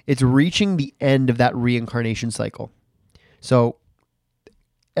it's reaching the end of that reincarnation cycle. So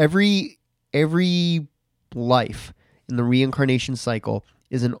every life in the reincarnation cycle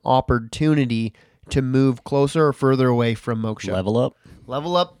is an opportunity to move closer or further away from moksha.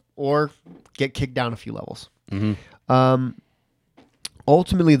 Level up or get kicked down a few levels.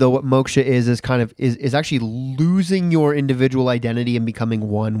 Ultimately, though, what moksha is actually losing your individual identity and becoming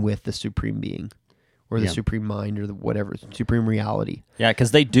one with the supreme being, or the supreme mind, or the whatever, supreme reality. Yeah,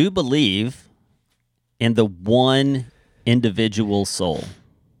 because they do believe in the one individual soul.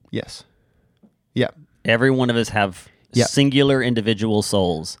 Yes. Yeah. Every one of us have singular individual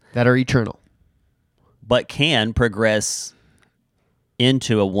souls that are eternal, but can progress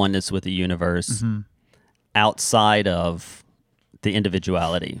into a oneness with the universe outside of the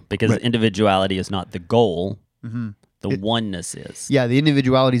individuality, because individuality is not the goal. The oneness is. Yeah, the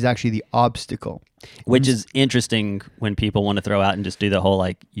individuality is actually the obstacle. Which is interesting when people want to throw out and just do the whole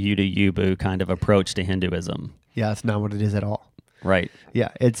like you do you boo kind of approach to Hinduism. Yeah, that's not what it is at all. Right. Yeah,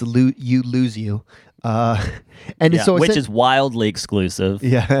 it's you lose you. And so which is wildly exclusive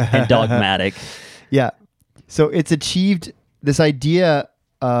and dogmatic. Yeah. So it's achieved this idea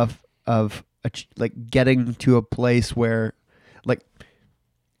of like getting to a place where like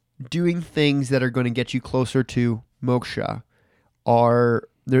doing things that are going to get you closer to moksha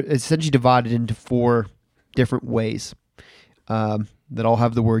they're essentially divided into 4 different ways that all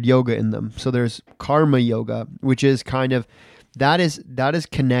have the word yoga in them. So there's karma yoga, which is kind of that is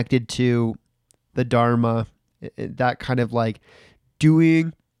connected to the dharma, that kind of like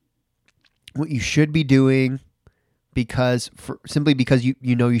doing what you should be doing simply because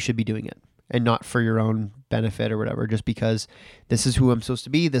you know you should be doing it, and not for your own benefit or whatever, just because this is who I'm supposed to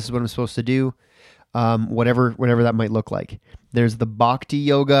be, this is what I'm supposed to do, whatever that might look like. There's the bhakti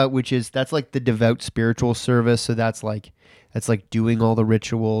yoga, that's like the devout spiritual service. So that's like doing all the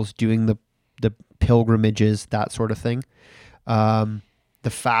rituals, doing the pilgrimages, that sort of thing. The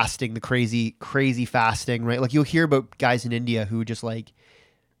fasting, the crazy fasting, right? Like you'll hear about guys in India who just like,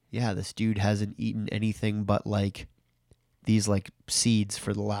 yeah, this dude hasn't eaten anything but like these like seeds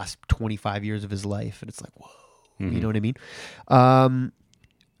for the last 25 years of his life. And it's like, whoa, you know what I mean?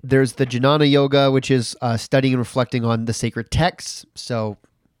 There's the jnana yoga, which is studying and reflecting on the sacred texts. So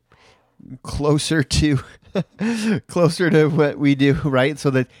closer to closer to what we do, right? So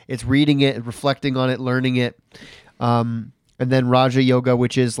that it's reading it, reflecting on it, learning it. And then Raja Yoga,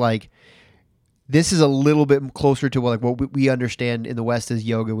 which is like, this is a little bit closer to like what we understand in the West as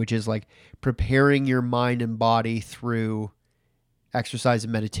yoga, which is like preparing your mind and body through exercise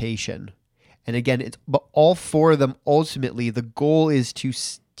and meditation. And again, but all four of them, ultimately, the goal is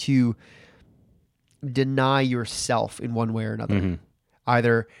to deny yourself in one way or another. Mm-hmm.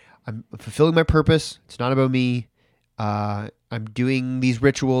 Either I'm fulfilling my purpose, it's not about me. I'm doing these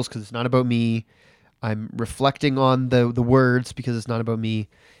rituals because it's not about me. I'm reflecting on the words because it's not about me.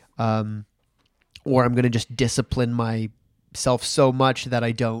 Or I'm going to just discipline myself so much that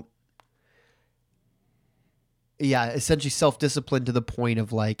I don't. Yeah, essentially self-discipline to the point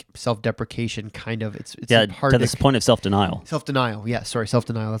of like self-deprecation, kind of. It's hard to this point of self-denial. Self-denial, yeah, sorry,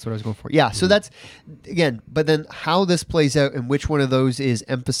 self-denial, that's what I was going for. Yeah, so that's, again, but then how this plays out and which one of those is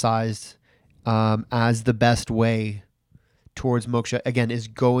emphasized as the best way towards moksha, again, is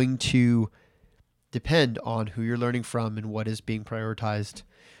going to depend on who you're learning from and what is being prioritized,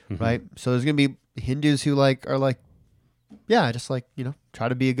 right? So there's going to be Hindus who are like, yeah, just like, try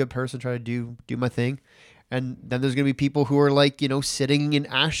to be a good person, try to do my thing. And then there's going to be people who are like, sitting in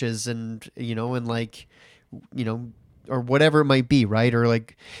ashes and, and like, or whatever it might be, right? Or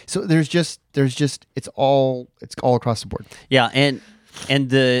like, so there's just, it's all across the board. Yeah. And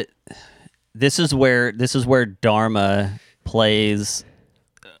this is where Dharma plays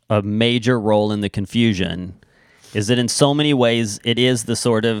a major role in the confusion, is that in so many ways, it is the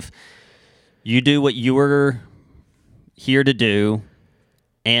sort of, you do what you were here to do,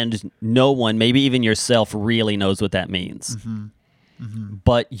 and no one, maybe even yourself, really knows what that means.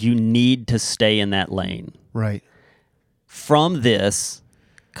 But you need to stay in that lane. Right. From this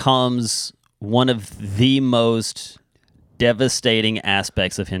comes one of the most devastating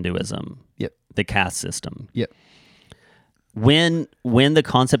aspects of Hinduism. Yep. The caste system. Yep. When the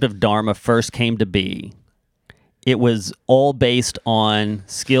concept of Dharma first came to be, it was all based on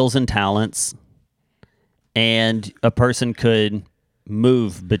skills and talents, and a person could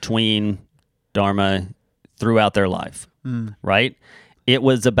move between Dharma throughout their life, right? It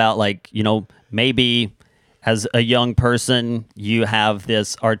was about like, maybe as a young person, you have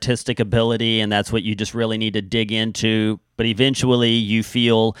this artistic ability and that's what you just really need to dig into. But eventually you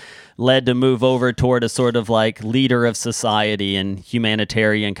feel led to move over toward a sort of like leader of society and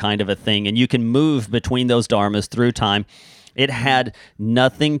humanitarian kind of a thing. And you can move between those dharmas through time. It had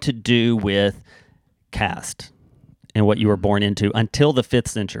nothing to do with caste and what you were born into until the 5th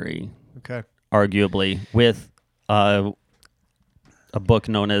century. Okay. Arguably, with a book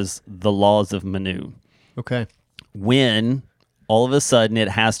known as The Laws of Manu. Okay. When all of a sudden it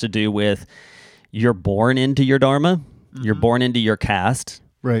has to do with you're born into your dharma, you're born into your caste,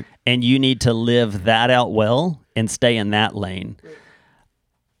 right, and you need to live that out well and stay in that lane.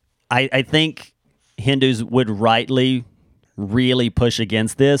 I think Hindus would rightly really push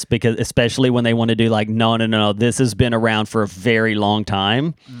against this, because especially when they want to do like, no, this has been around for a very long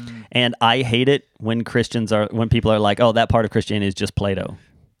time. And I hate it when people are like, oh, that part of Christianity is just Plato.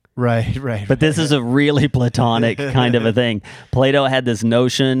 Right. But this is a really Platonic kind of a thing. Plato had this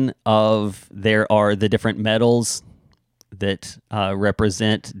notion of there are the different metals that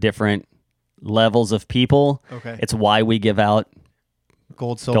represent different levels of people. Okay. It's why we give out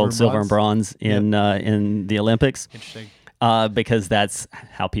gold, silver, and bronze in the Olympics. Interesting. Because that's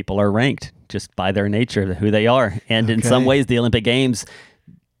how people are ranked, just by their nature, who they are. And in some ways, the Olympic Games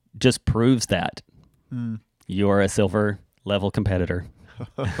just proves that. You are a silver level competitor.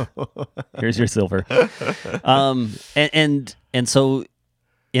 Here's your silver. And so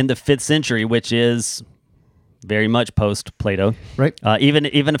in the 5th century, which is very much post Plato, right? Even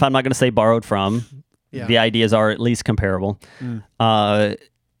if I'm not going to say borrowed from, the ideas are at least comparable.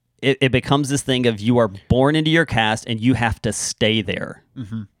 It becomes this thing of you are born into your caste and you have to stay there.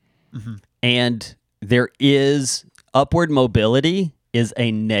 And there is upward mobility is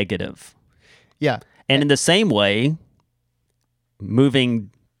a negative. Yeah. And in the same way,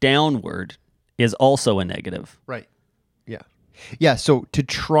 moving downward is also a negative. Right. Yeah. So to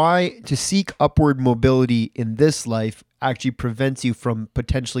try to seek upward mobility in this life actually prevents you from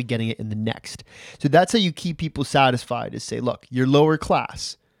potentially getting it in the next. So that's how you keep people satisfied, is say, look, you're lower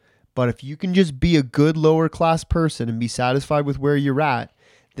class, but if you can just be a good lower class person and be satisfied with where you're at,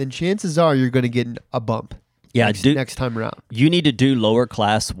 then chances are you're going to get a bump. Next time around. You need to do lower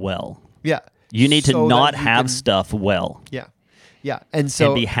class well. Yeah. You need to not have stuff well. Yeah. And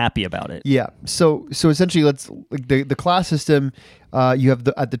be happy about it. Yeah. So essentially, the class system, you have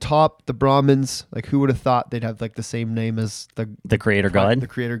at the top, the Brahmins. Like, who would have thought they'd have like the same name as the creator God? The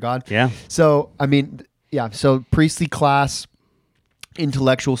creator God. Yeah. So, I mean, So priestly class,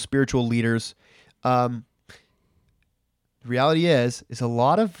 intellectual, spiritual leaders. The reality is a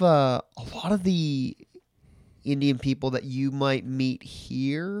lot of the Indian people that you might meet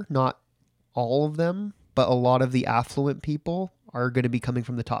here, not all of them, but a lot of the affluent people are going to be coming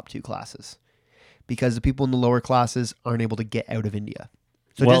from the top two classes, because the people in the lower classes aren't able to get out of India.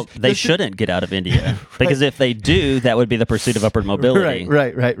 So they shouldn't get out of India because if they do, that would be the pursuit of upward mobility.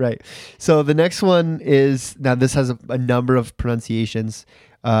 Right. So the next one is, now this has a number of pronunciations.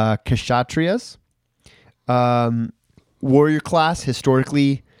 Kshatriyas, warrior class,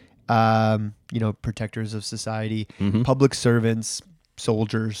 historically, protectors of society, public servants,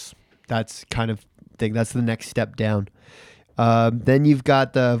 soldiers. That's kind of thing. That's the next step down. Then you've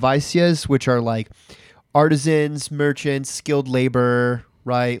got the Vaisyas, which are like artisans, merchants, skilled labor,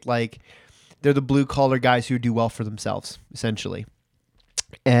 right? Like they're the blue collar guys who do well for themselves, essentially.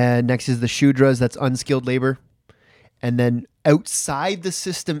 And next is the Shudras, that's unskilled labor. And then outside the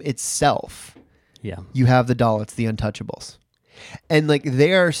system itself, you have the Dalits, the untouchables. And like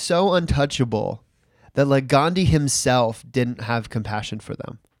they are so untouchable that like Gandhi himself didn't have compassion for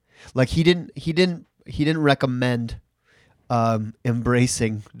them. Like he didn't recommend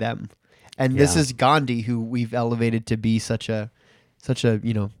embracing them. And this is Gandhi, who we've elevated to be such a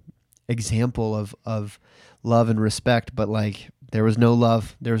example of love and respect, but like there was no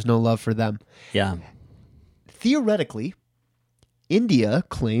love for them. Yeah. Theoretically, India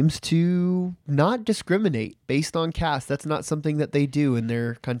claims to not discriminate based on caste. That's not something that they do in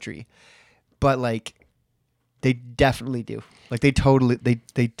their country. But like they definitely do. Like they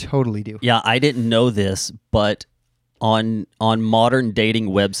totally do. Yeah, I didn't know this, but on modern dating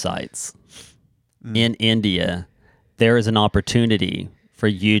websites in India, there is an opportunity for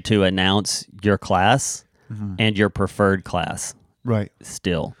you to announce your class and your preferred class. Right.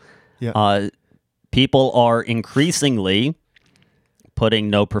 Still. Yeah. People are increasingly putting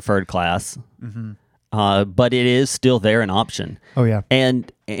no preferred class, but it is still there, an option. Oh yeah.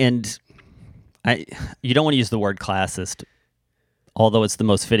 And you don't want to use the word classist, although it's the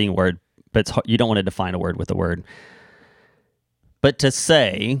most fitting word, but you don't want to define a word with a word. But to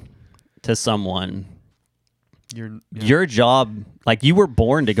say to someone, your job, like you were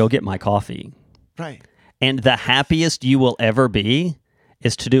born to go get my coffee. Right. And the happiest you will ever be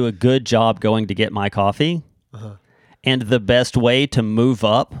is to do a good job going to get my coffee. And the best way to move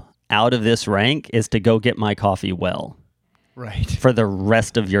up out of this rank is to go get my coffee well. Right. For the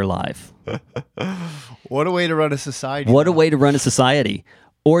rest of your life. What a way to run a society. What a way to run a society.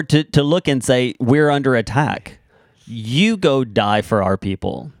 Or to look and say, we're under attack. You go die for our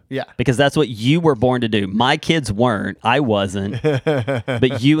people. Yeah. Because that's what you were born to do. My kids weren't. I wasn't.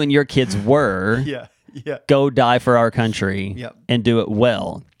 But you and your kids were. Yeah. Go die for our country and do it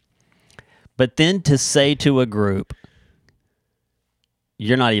well. But then to say to a group,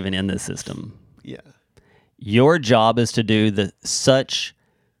 you're not even in this system. Yeah. Your job is to do such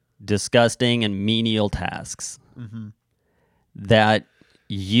disgusting and menial tasks that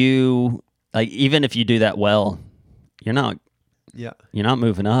you, like, even if you do that well, you're not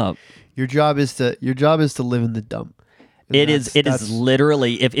moving up. Your job is to live in the dump. It is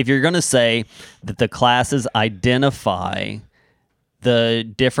literally, if you're going to say that the classes identify the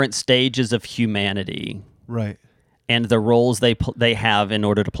different stages of humanity, right, and the roles they have in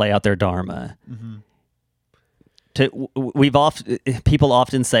order to play out their dharma. People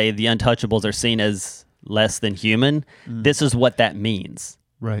often say the untouchables are seen as less than human. This is what that means.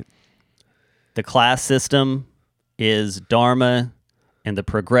 Right. The class system is dharma and the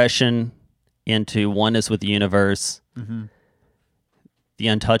progression into oneness with the universe. The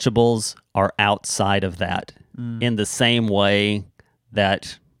untouchables are outside of that in the same way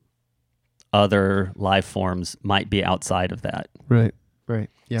that other life forms might be outside of that. Right.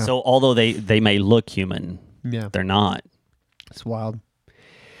 Yeah. So although they may look human, they're not. It's wild.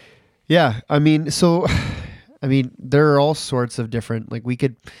 Yeah. I mean, there are all sorts of different, like we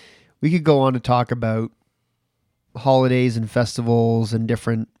could go on to talk about holidays and festivals and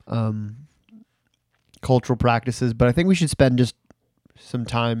different cultural practices, but I think we should spend just some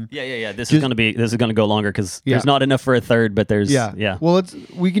time. Yeah. This is gonna go longer because there's not enough for a third, but there's Well,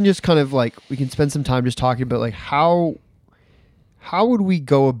 we can just kind of like we can spend some time just talking about like how would we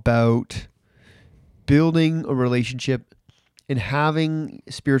go about building a relationship and having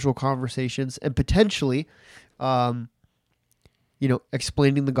spiritual conversations and potentially,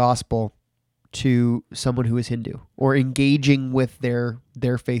 explaining the gospel to someone who is Hindu or engaging with their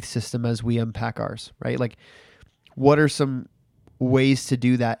faith system as we unpack ours, right? Like, what are some ways to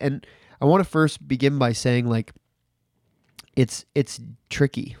do that? And I want to first begin by saying, like, it's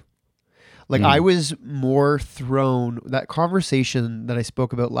tricky. Like I was more thrown, that conversation that I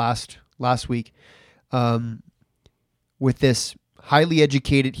spoke about last week, with this highly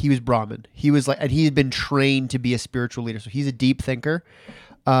educated, he was Brahmin. He was like, and he had been trained to be a spiritual leader. So he's a deep thinker.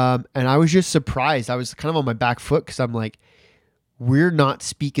 And I was just surprised. I was kind of on my back foot because I'm like, we're not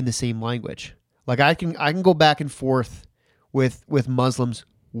speaking the same language. Like I can go back and forth with Muslims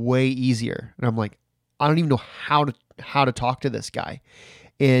way easier. And I'm like, I don't even know how to talk to this guy.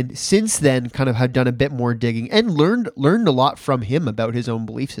 And since then, kind of have done a bit more digging and learned a lot from him about his own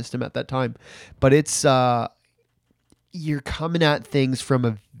belief system at that time. But it's you're coming at things from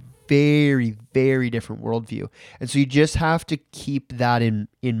a very, very different worldview, and so you just have to keep that in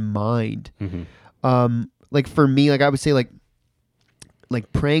mind. Like for me, like I would say,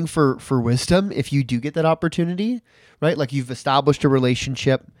 like praying for wisdom if you do get that opportunity, right? Like you've established a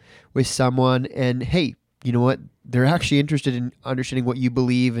relationship with someone, and hey, you know what? They're actually interested in understanding what you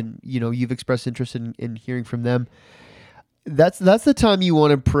believe, and you've expressed interest in hearing from them. That's the time you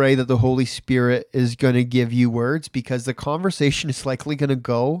want to pray that the Holy Spirit is going to give you words, because the conversation is likely going to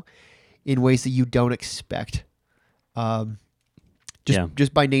go in ways that you don't expect.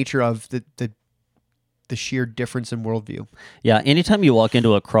 Just by nature of the sheer difference in worldview. Yeah, anytime you walk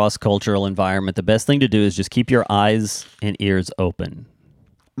into a cross-cultural environment, the best thing to do is just keep your eyes and ears open.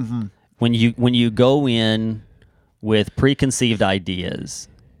 Mm-hmm. When you go in with preconceived ideas,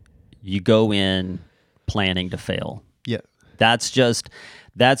 you go in planning to fail. Yeah.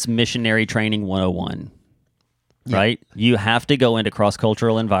 That's missionary training 101. Yeah. Right? You have to go into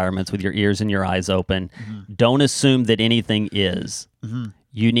cross-cultural environments with your ears and your eyes open. Mm-hmm. Don't assume that anything is. Mm-hmm.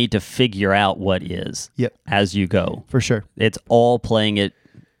 You need to figure out what is as you go. For sure. It's all playing it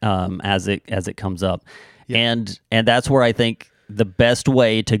as it comes up. Yep. And that's where I think the best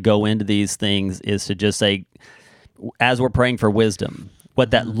way to go into these things is to just say, as we're praying for wisdom,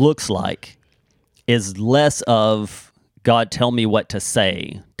 what that looks like is less of, God, tell me what to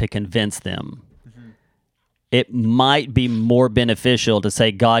say to convince them. Mm-hmm. It might be more beneficial to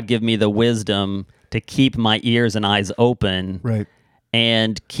say, God, give me the wisdom to keep my ears and eyes open, right,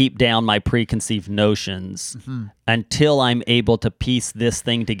 and keep down my preconceived notions until I'm able to piece this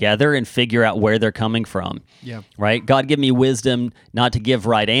thing together and figure out where they're coming from. Yeah. Right? God, give me wisdom not to give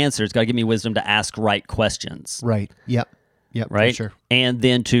right answers. God, give me wisdom to ask right questions. Right. Yep. Right? For sure. And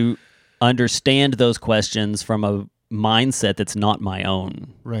then to understand those questions from a mindset that's not my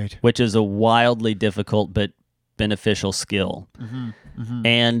own. Right. Which is a wildly difficult but beneficial skill. Mm-hmm. Mm-hmm.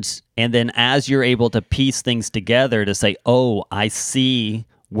 And then as you're able to piece things together to say, oh, I see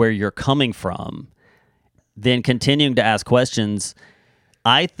where you're coming from, then continuing to ask questions,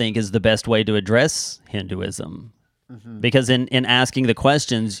 I think, is the best way to address Hinduism. Mm-hmm. Because in asking the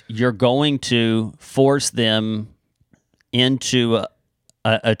questions, you're going to force them into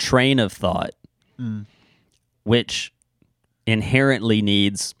a train of thought, which inherently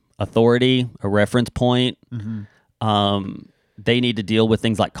needs authority, a reference point. Mm-hmm. They need to deal with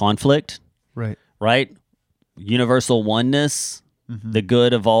things like conflict, right? Universal oneness, the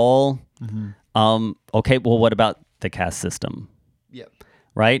good of all. Mm-hmm. Okay, well, what about the caste system? Yep.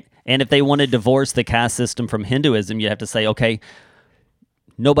 Right? And if they want to divorce the caste system from Hinduism, you have to say, okay,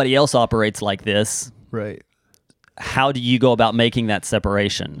 nobody else operates like this. Right. How do you go about making that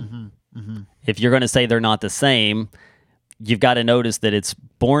separation? Mm-hmm. Mm-hmm. If you're going to say they're not the same, you've got to notice that it's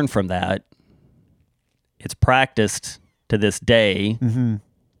born from that. It's practiced to this day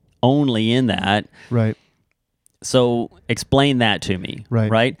only in that. Right. So explain that to me.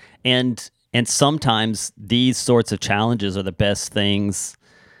 Right. And sometimes these sorts of challenges are the best things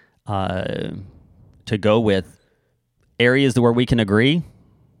to go with. Areas where we can agree.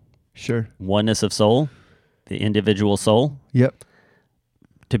 Sure. Oneness of soul, the individual soul. Yep.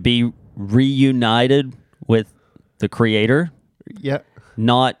 To be reunited with the Creator. Yep.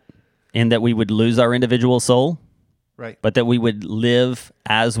 Not in that we would lose our individual soul. Right. But that we would live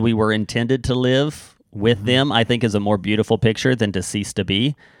as we were intended to live with them, I think, is a more beautiful picture than to cease to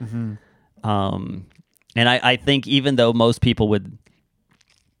be. Mm-hmm. And I think even though most people would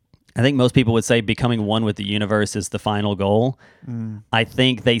say becoming one with the universe is the final goal, I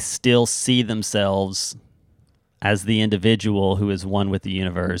think they still see themselves as the individual who is one with the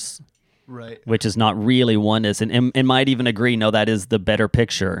universe. Right. Which is not really oneness. And might even agree, no, that is the better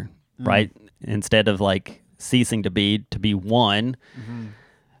picture, right? Instead of like ceasing to be one,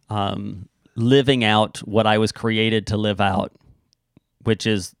 living out what I was created to live out, which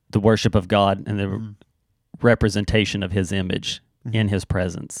is the worship of God and the representation of His image in His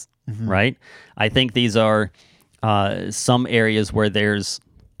presence, right? I think these are some areas where there's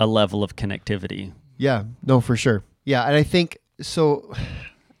a level of connectivity. Yeah, no, for sure. Yeah, and I think so.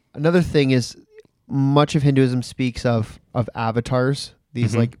 another thing is much of Hinduism speaks of avatars,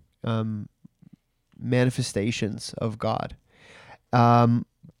 these like manifestations of God.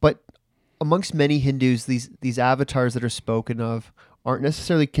 But amongst many Hindus, these avatars that are spoken of aren't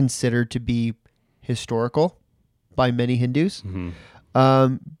necessarily considered to be historical by many Hindus.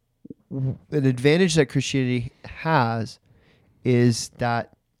 An advantage that Christianity has is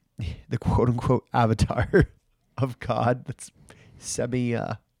that the quote unquote avatar of God, that's semi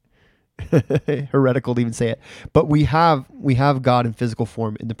heretical to even say it, but we have God in physical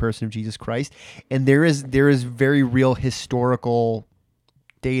form in the person of Jesus Christ, and there is very real historical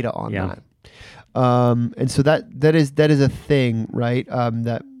data on that. And so that is a thing, right?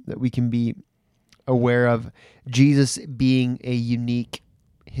 That we can be aware of, Jesus being a unique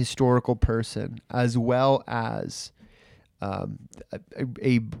historical person, as well as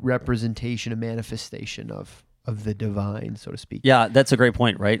a representation, a manifestation of the divine, so to speak. Yeah, that's a great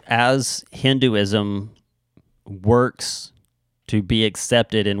point, right? As Hinduism works to be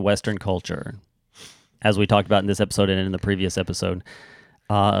accepted in Western culture, as we talked about in this episode and in the previous episode,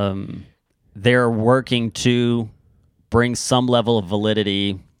 they're working to bring some level of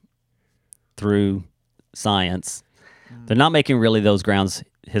validity through science. They're not making really those grounds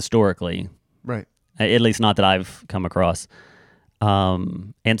historically. Right. At least not that I've come across.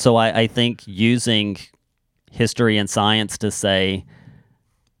 And so I think using history and science to say,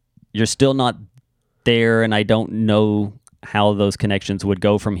 you're still not there, and I don't know how those connections would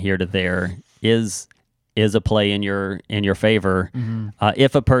go from here to there, is a play in your favor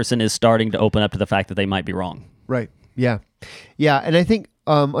if a person is starting to open up to the fact that they might be wrong. Right. Yeah. Yeah. And I think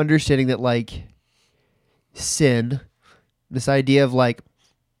understanding that like sin, this idea of like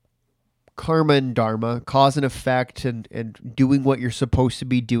karma and dharma, cause and effect, and doing what you're supposed to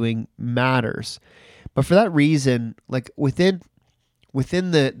be doing matters. But for that reason, like within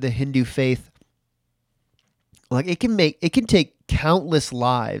the Hindu faith, like it can take countless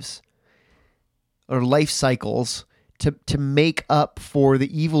lives or life cycles to make up for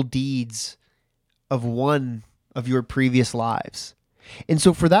the evil deeds of one of your previous lives. And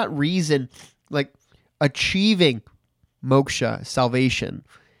so for that reason, like achieving moksha, salvation,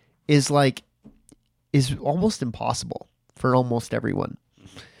 is almost impossible for almost everyone.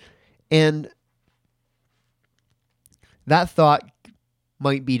 And that thought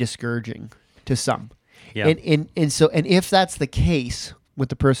might be discouraging to some. Yeah. And if that's the case with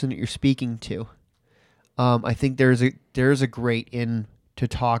the person that you're speaking to, I think there's a great in to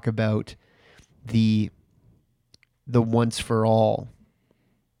talk about the once for all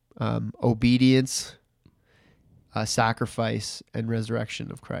obedience, sacrifice, and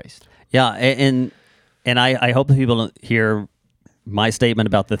resurrection of Christ. Yeah, and I hope that people don't hear my statement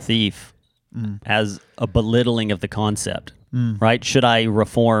about the thief as a belittling of the concept, right? Should I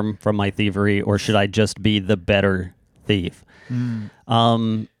reform from my thievery, or should I just be the better thief?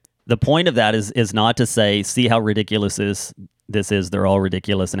 The point of that is not to say, see how ridiculous this is, they're all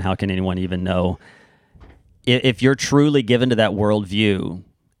ridiculous, and how can anyone even know? If you're truly given to that worldview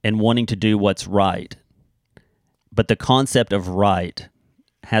and wanting to do what's right, but the concept of right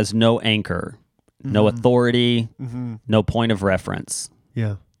has no anchor, no authority, no point of reference,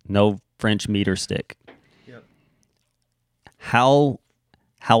 no French meter stick. Yep. How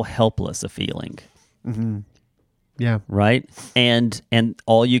helpless a feeling. Yeah. Right? And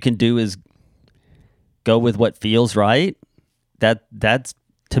all you can do is go with what feels right. That's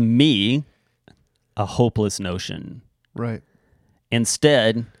to me a hopeless notion. Right.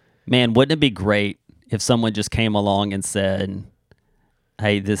 Instead, man, wouldn't it be great if someone just came along and said,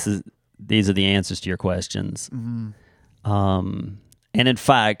 hey, these are the answers to your questions. And in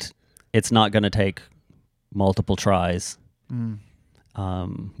fact, it's not going to take multiple tries,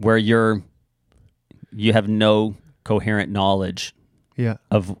 where you have no coherent knowledge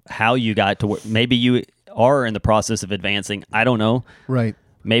of how you got to where maybe you are in the process of advancing. I don't know. Right.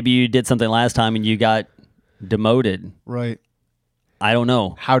 Maybe you did something last time and you got demoted. Right. I don't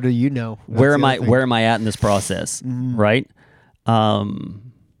know. How do you know? Where am I at in this process? Right? But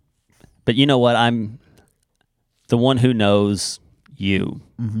you know what? I'm the one who knows you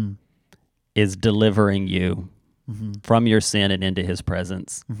is delivering you from your sin and into his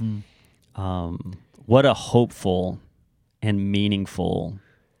presence. What a hopeful and meaningful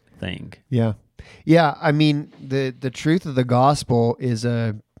thing. Yeah. Yeah. I mean, the truth of the gospel is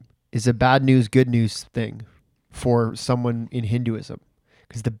a bad news, good news thing for someone in Hinduism.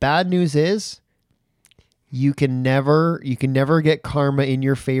 Because the bad news is you can never get karma in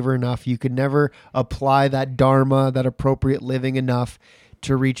your favor enough. You can never apply that dharma, that appropriate living enough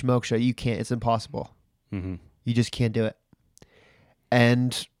to reach moksha. You can't. It's impossible. You just can't do it.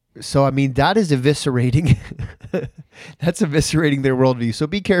 And So, I mean, that is eviscerating. That's eviscerating their worldview. So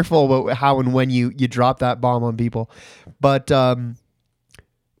be careful about how and when you drop that bomb on people. But that's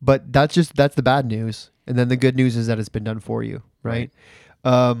the bad news. And then the good news is that it's been done for you, right?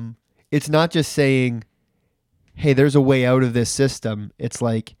 It's not just saying, hey, there's a way out of this system. It's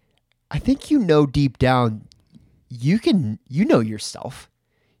like, I think deep down, you know yourself.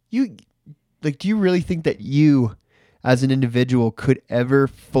 Do you really think that you as an individual could ever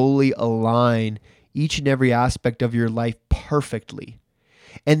fully align each and every aspect of your life perfectly?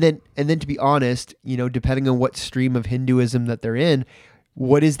 And then to be honest, depending on what stream of Hinduism that they're in,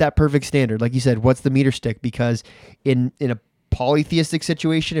 what is that perfect standard? Like you said, what's the meter stick? Because in a polytheistic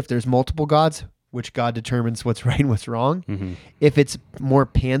situation, if there's multiple gods, which God determines what's right and what's wrong. Mm-hmm. If it's more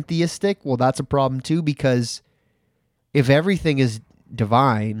pantheistic, well, that's a problem too, because if everything is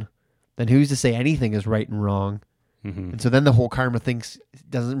divine, then who's to say anything is right and wrong? Mm-hmm. And so then the whole karma thing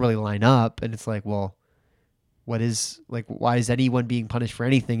doesn't really line up. And it's like, well, why is anyone being punished for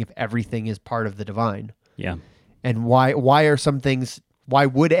anything if everything is part of the divine? Yeah. And why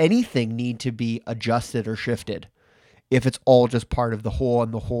would anything need to be adjusted or shifted if it's all just part of the whole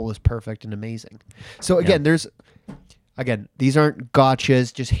and the whole is perfect and amazing? So again, these aren't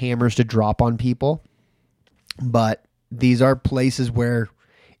gotchas, just hammers to drop on people, but these are places where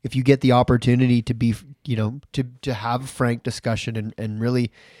if you get the opportunity to be, to have a frank discussion and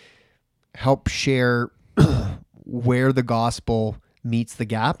really help share where the gospel meets the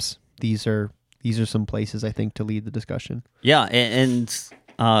gaps, these are some places I think to lead the discussion. Yeah, and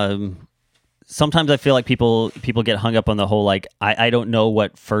sometimes I feel like people get hung up on the whole I don't know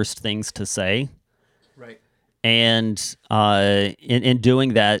what first things to say. Right. And in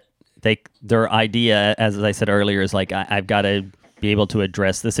doing that, their idea, as I said earlier, is I've got to be able to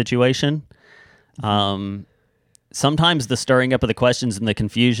address the situation. Sometimes the stirring up of the questions and the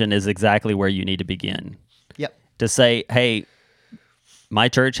confusion is exactly where you need to begin. Yep. To say, hey, my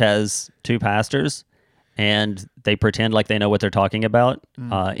church has 2 pastors, and they pretend like they know what they're talking about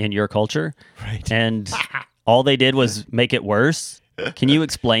in your culture. Right. And all they did was make it worse. Can you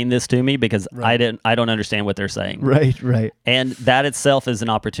explain this to me? Because I don't understand what they're saying. Right. And that itself is an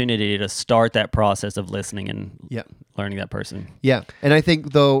opportunity to start that process of listening and learning that person. Yeah. And I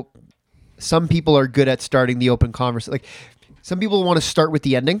think, though, some people are good at starting the open conversation. Like, some people want to start with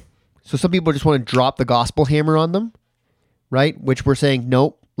the ending. So some people just want to drop the gospel hammer on them, right? Which we're saying,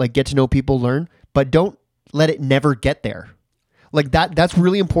 nope, get to know people, learn, but don't let it never get there. That's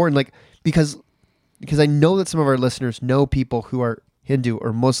really important. Because I know that some of our listeners know people who are Hindu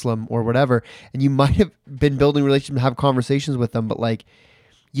or Muslim or whatever, and you might have been building relationships and have conversations with them, but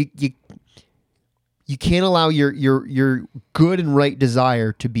you can't allow your good and right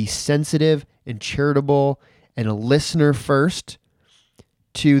desire to be sensitive and charitable and a listener first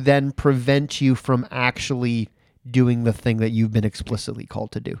to then prevent you from actually doing the thing that you've been explicitly called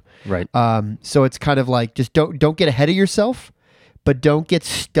to do. Right. So it's kind of just don't get ahead of yourself, but don't get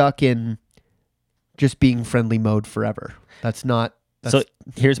stuck in just being friendly mode forever. So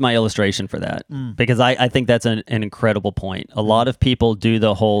here's my illustration for that, because I think that's an incredible point. A lot of people do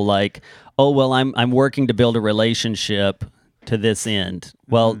the whole I'm working to build a relationship to this end.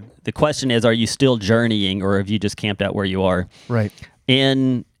 Well, the question is, are you still journeying, or have you just camped out where you are? Right.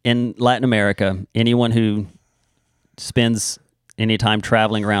 In Latin America, anyone who spends any time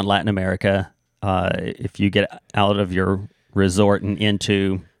traveling around Latin America, if you get out of your resort and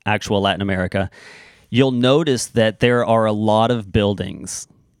into actual Latin America, you'll notice that there are a lot of buildings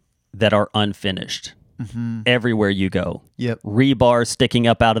that are unfinished everywhere you go. Yep. Rebar sticking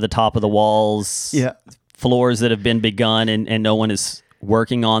up out of the top of the walls. Yeah. Floors that have been begun and no one is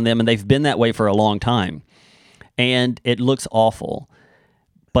working on them, and they've been that way for a long time. And it looks awful,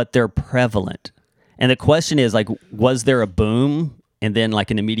 but they're prevalent. And the question is, was there a boom and then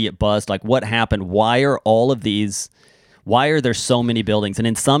an immediate bust? What happened? Why are there so many buildings? And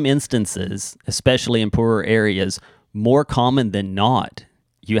in some instances, especially in poorer areas, more common than not,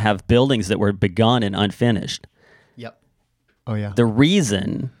 you have buildings that were begun and unfinished. Yep. Oh, yeah. The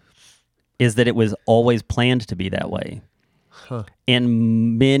reason is that it was always planned to be that way. Huh.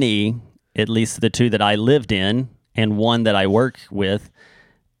 In many, at least the 2 that I lived in and one that I work with,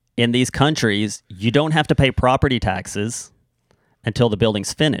 in these countries, you don't have to pay property taxes until the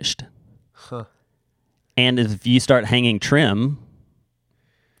building's finished. Huh. And if you start hanging trim,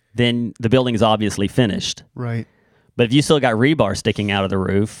 then the building is obviously finished. Right. But if you still got rebar sticking out of the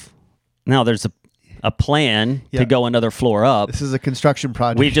roof, now there's a plan to go another floor up. This is a construction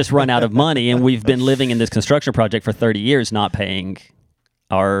project. We've just run out of money, and we've been living in this construction project for 30 years not paying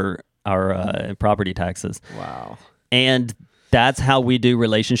our property taxes. Wow. And that's how we do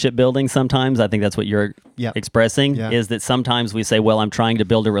relationship building sometimes. I think that's what you're expressing, is that sometimes we say, well, I'm trying to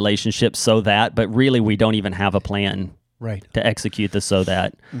build a relationship so that, but really we don't even have a plan to execute the so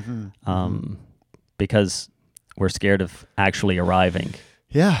that, because we're scared of actually arriving.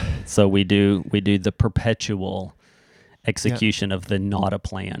 Yeah. So we do the perpetual execution of the not a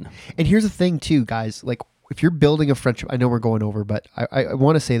plan. And here's the thing too, guys, like if you're building a friendship, I know we're going over, but I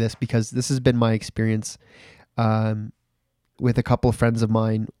want to say this because this has been my experience with a couple of friends of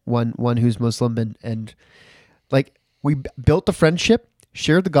mine, one who's Muslim, and like we built the friendship,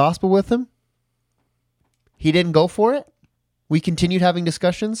 shared the gospel with him. He didn't go for it. We continued having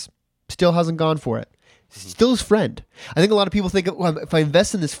discussions, still hasn't gone for it. Still his friend. I think a lot of people think, well, if I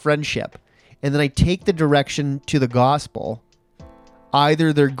invest in this friendship and then I take the direction to the gospel,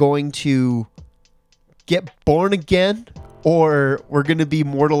 either they're going to get born again or we're going to be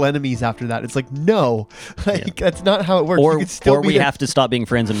mortal enemies after that. It's like, no, that's not how it works. Or, you can still have to stop being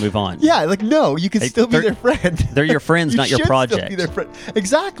friends and move on. Yeah, like, no, you can still be their friend. They're your friends, not your project. Still be their friend.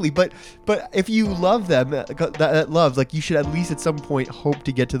 Exactly. But if you love them, that love, like you should at least at some point hope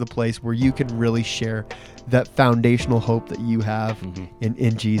to get to the place where you can really share that foundational hope that you have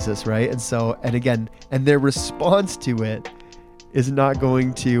in Jesus, right? And so, and again, and their response to it is not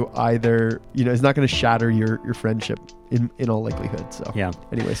going to either, is not going to shatter your friendship in all likelihood. So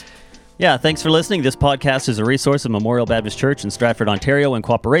anyways. Yeah, thanks for listening. This podcast is a resource of Memorial Baptist Church in Stratford, Ontario, in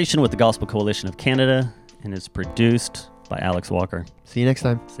cooperation with the Gospel Coalition of Canada, and is produced by Alex Walker. See you next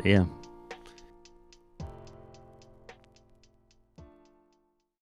time. See ya.